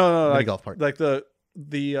golf park? No, Mini like golf park. like the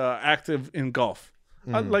active in golf.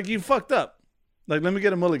 Mhm. Like you fucked up. Like let me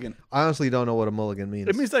get a mulligan. I honestly don't know what a mulligan means.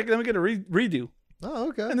 It means like let me get a redo. Oh,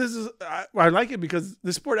 okay. And this is I like it because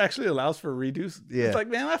the sport actually allows for redos. Yeah. It's like,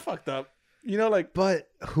 man, I fucked up. You know, like But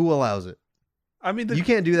who allows it? I mean, You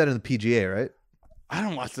can't do that in the PGA, right? I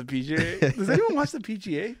don't watch the PGA. Does anyone watch the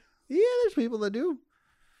PGA? Yeah, there's people that do.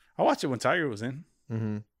 I watched it when Tiger was in.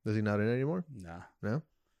 Mm-hmm. Is he not in anymore? Nah, No.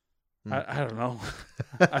 I don't know.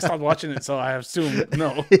 I stopped watching it, so I assume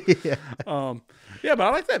no. Yeah. Yeah, but I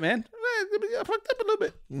like that, man. I fucked up a little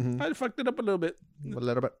bit. Mhm. I fucked it up a little bit. A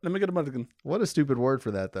little bit. Let me get a mulligan. What a stupid word for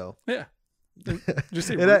that, though. Yeah. Just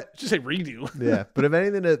say It- redo. Yeah, but if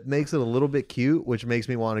anything, that makes it a little bit cute, which makes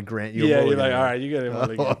me want to grant you. a Yeah, you're mulligan. like, all right, you get a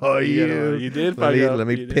mulligan. Oh, You get a mulligan. You did. Let fuck me- up. let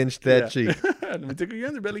me You did. pinch that Yeah. cheek. Let me tickle your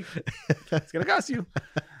underbelly. It's gonna cost you.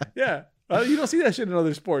 Yeah, you don't see that shit in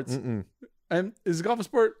other sports. Mm-mm. And is golf a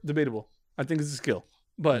sport? Debatable. I think it's a skill.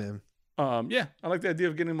 But Yeah. yeah, I like the idea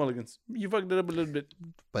of getting mulligans. You fucked it up a little bit.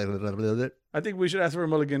 By a little bit. I think we should ask for a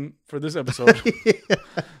mulligan for this episode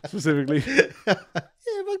specifically.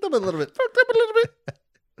 Yeah, fucked up a little bit. Fucked up a little bit.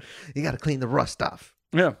 You got to clean the rust off.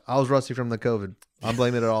 Yeah, I was rusty from the COVID. I'm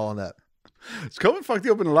blaming it all on that. COVID fucked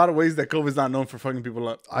you up in a lot of ways that COVID's not known for fucking people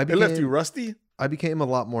up. I It left became- you rusty. I became a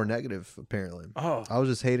lot more negative, apparently. Oh, I was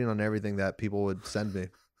just hating on everything that people would send me.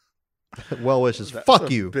 Well wishes. that's Fuck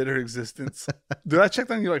a you. bitter existence. Dude, I checked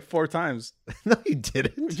on you like 4 times. No, you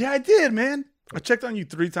didn't. Yeah, I did, man. I checked on you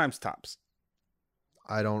 3 times tops.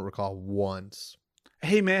 I don't recall once.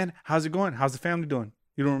 Hey, man, how's it going? How's the family doing?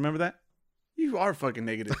 You don't remember that? You are fucking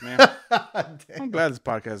negative, man. I'm glad this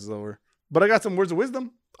podcast is over. But I got some words of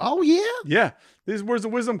wisdom. Oh, yeah? Yeah. These words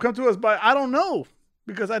of wisdom come to us by I don't know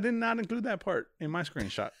because I did not include that part in my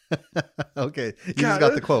screenshot. Okay. You God, just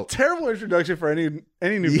got the quote. Terrible introduction for any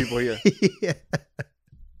new people here. Yeah.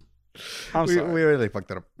 I'm we, sorry. we really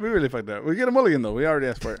fucked it up. We really fucked up. We get a mulligan, though. We already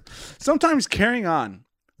asked for it. Sometimes carrying on,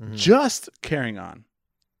 Mhm. just carrying on,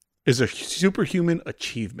 is a superhuman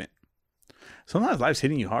achievement. Sometimes life's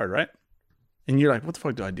hitting you hard, right? And you're like, what the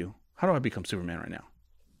fuck do I do? How do I become Superman right now?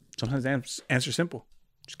 Sometimes the answer's simple.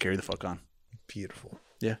 Just carry the fuck on. Beautiful.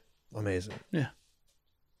 Yeah. Amazing. Yeah.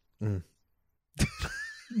 Mm.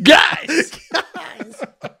 Guys!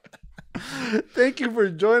 Thank you for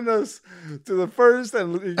joining us to your first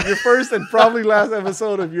and probably last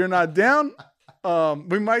episode of You're Not Down.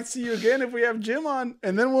 We might see you again if we have Jim on,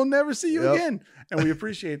 and then we'll never see you Yep. again. And we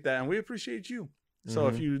appreciate that, and we appreciate you. So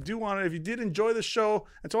if you do want to, if you did enjoy the show,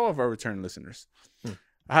 and to all of our return listeners,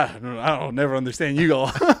 I don't never understand you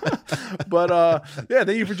all. But yeah,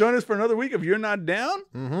 thank you for joining us for another week of You're Not Down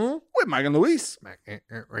Mm-hmm. with Mike and Luis.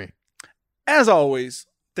 As always,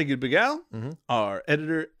 thank you to Big Al, Mhm. our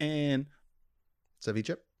editor, and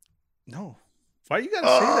Ceviche? no. Why you gotta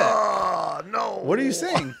say that? Oh, no. What are you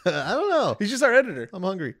saying? I don't know. He's just our editor. I'm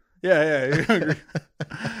hungry. Yeah, you're hungry.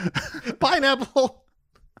 Pineapple.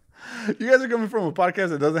 You guys are coming from a podcast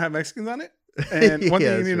that doesn't have Mexicans on it. And one Yeah,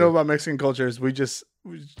 thing you that's need to know about Mexican culture is we just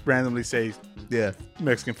randomly say Yeah.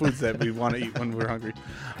 Mexican foods that we want to eat when we're hungry.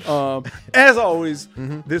 As always,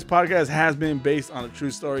 Mhm. this podcast has been based on a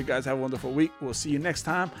true story. Guys, have a wonderful week. We'll see you next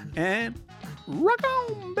time. And rock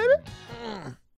on, baby.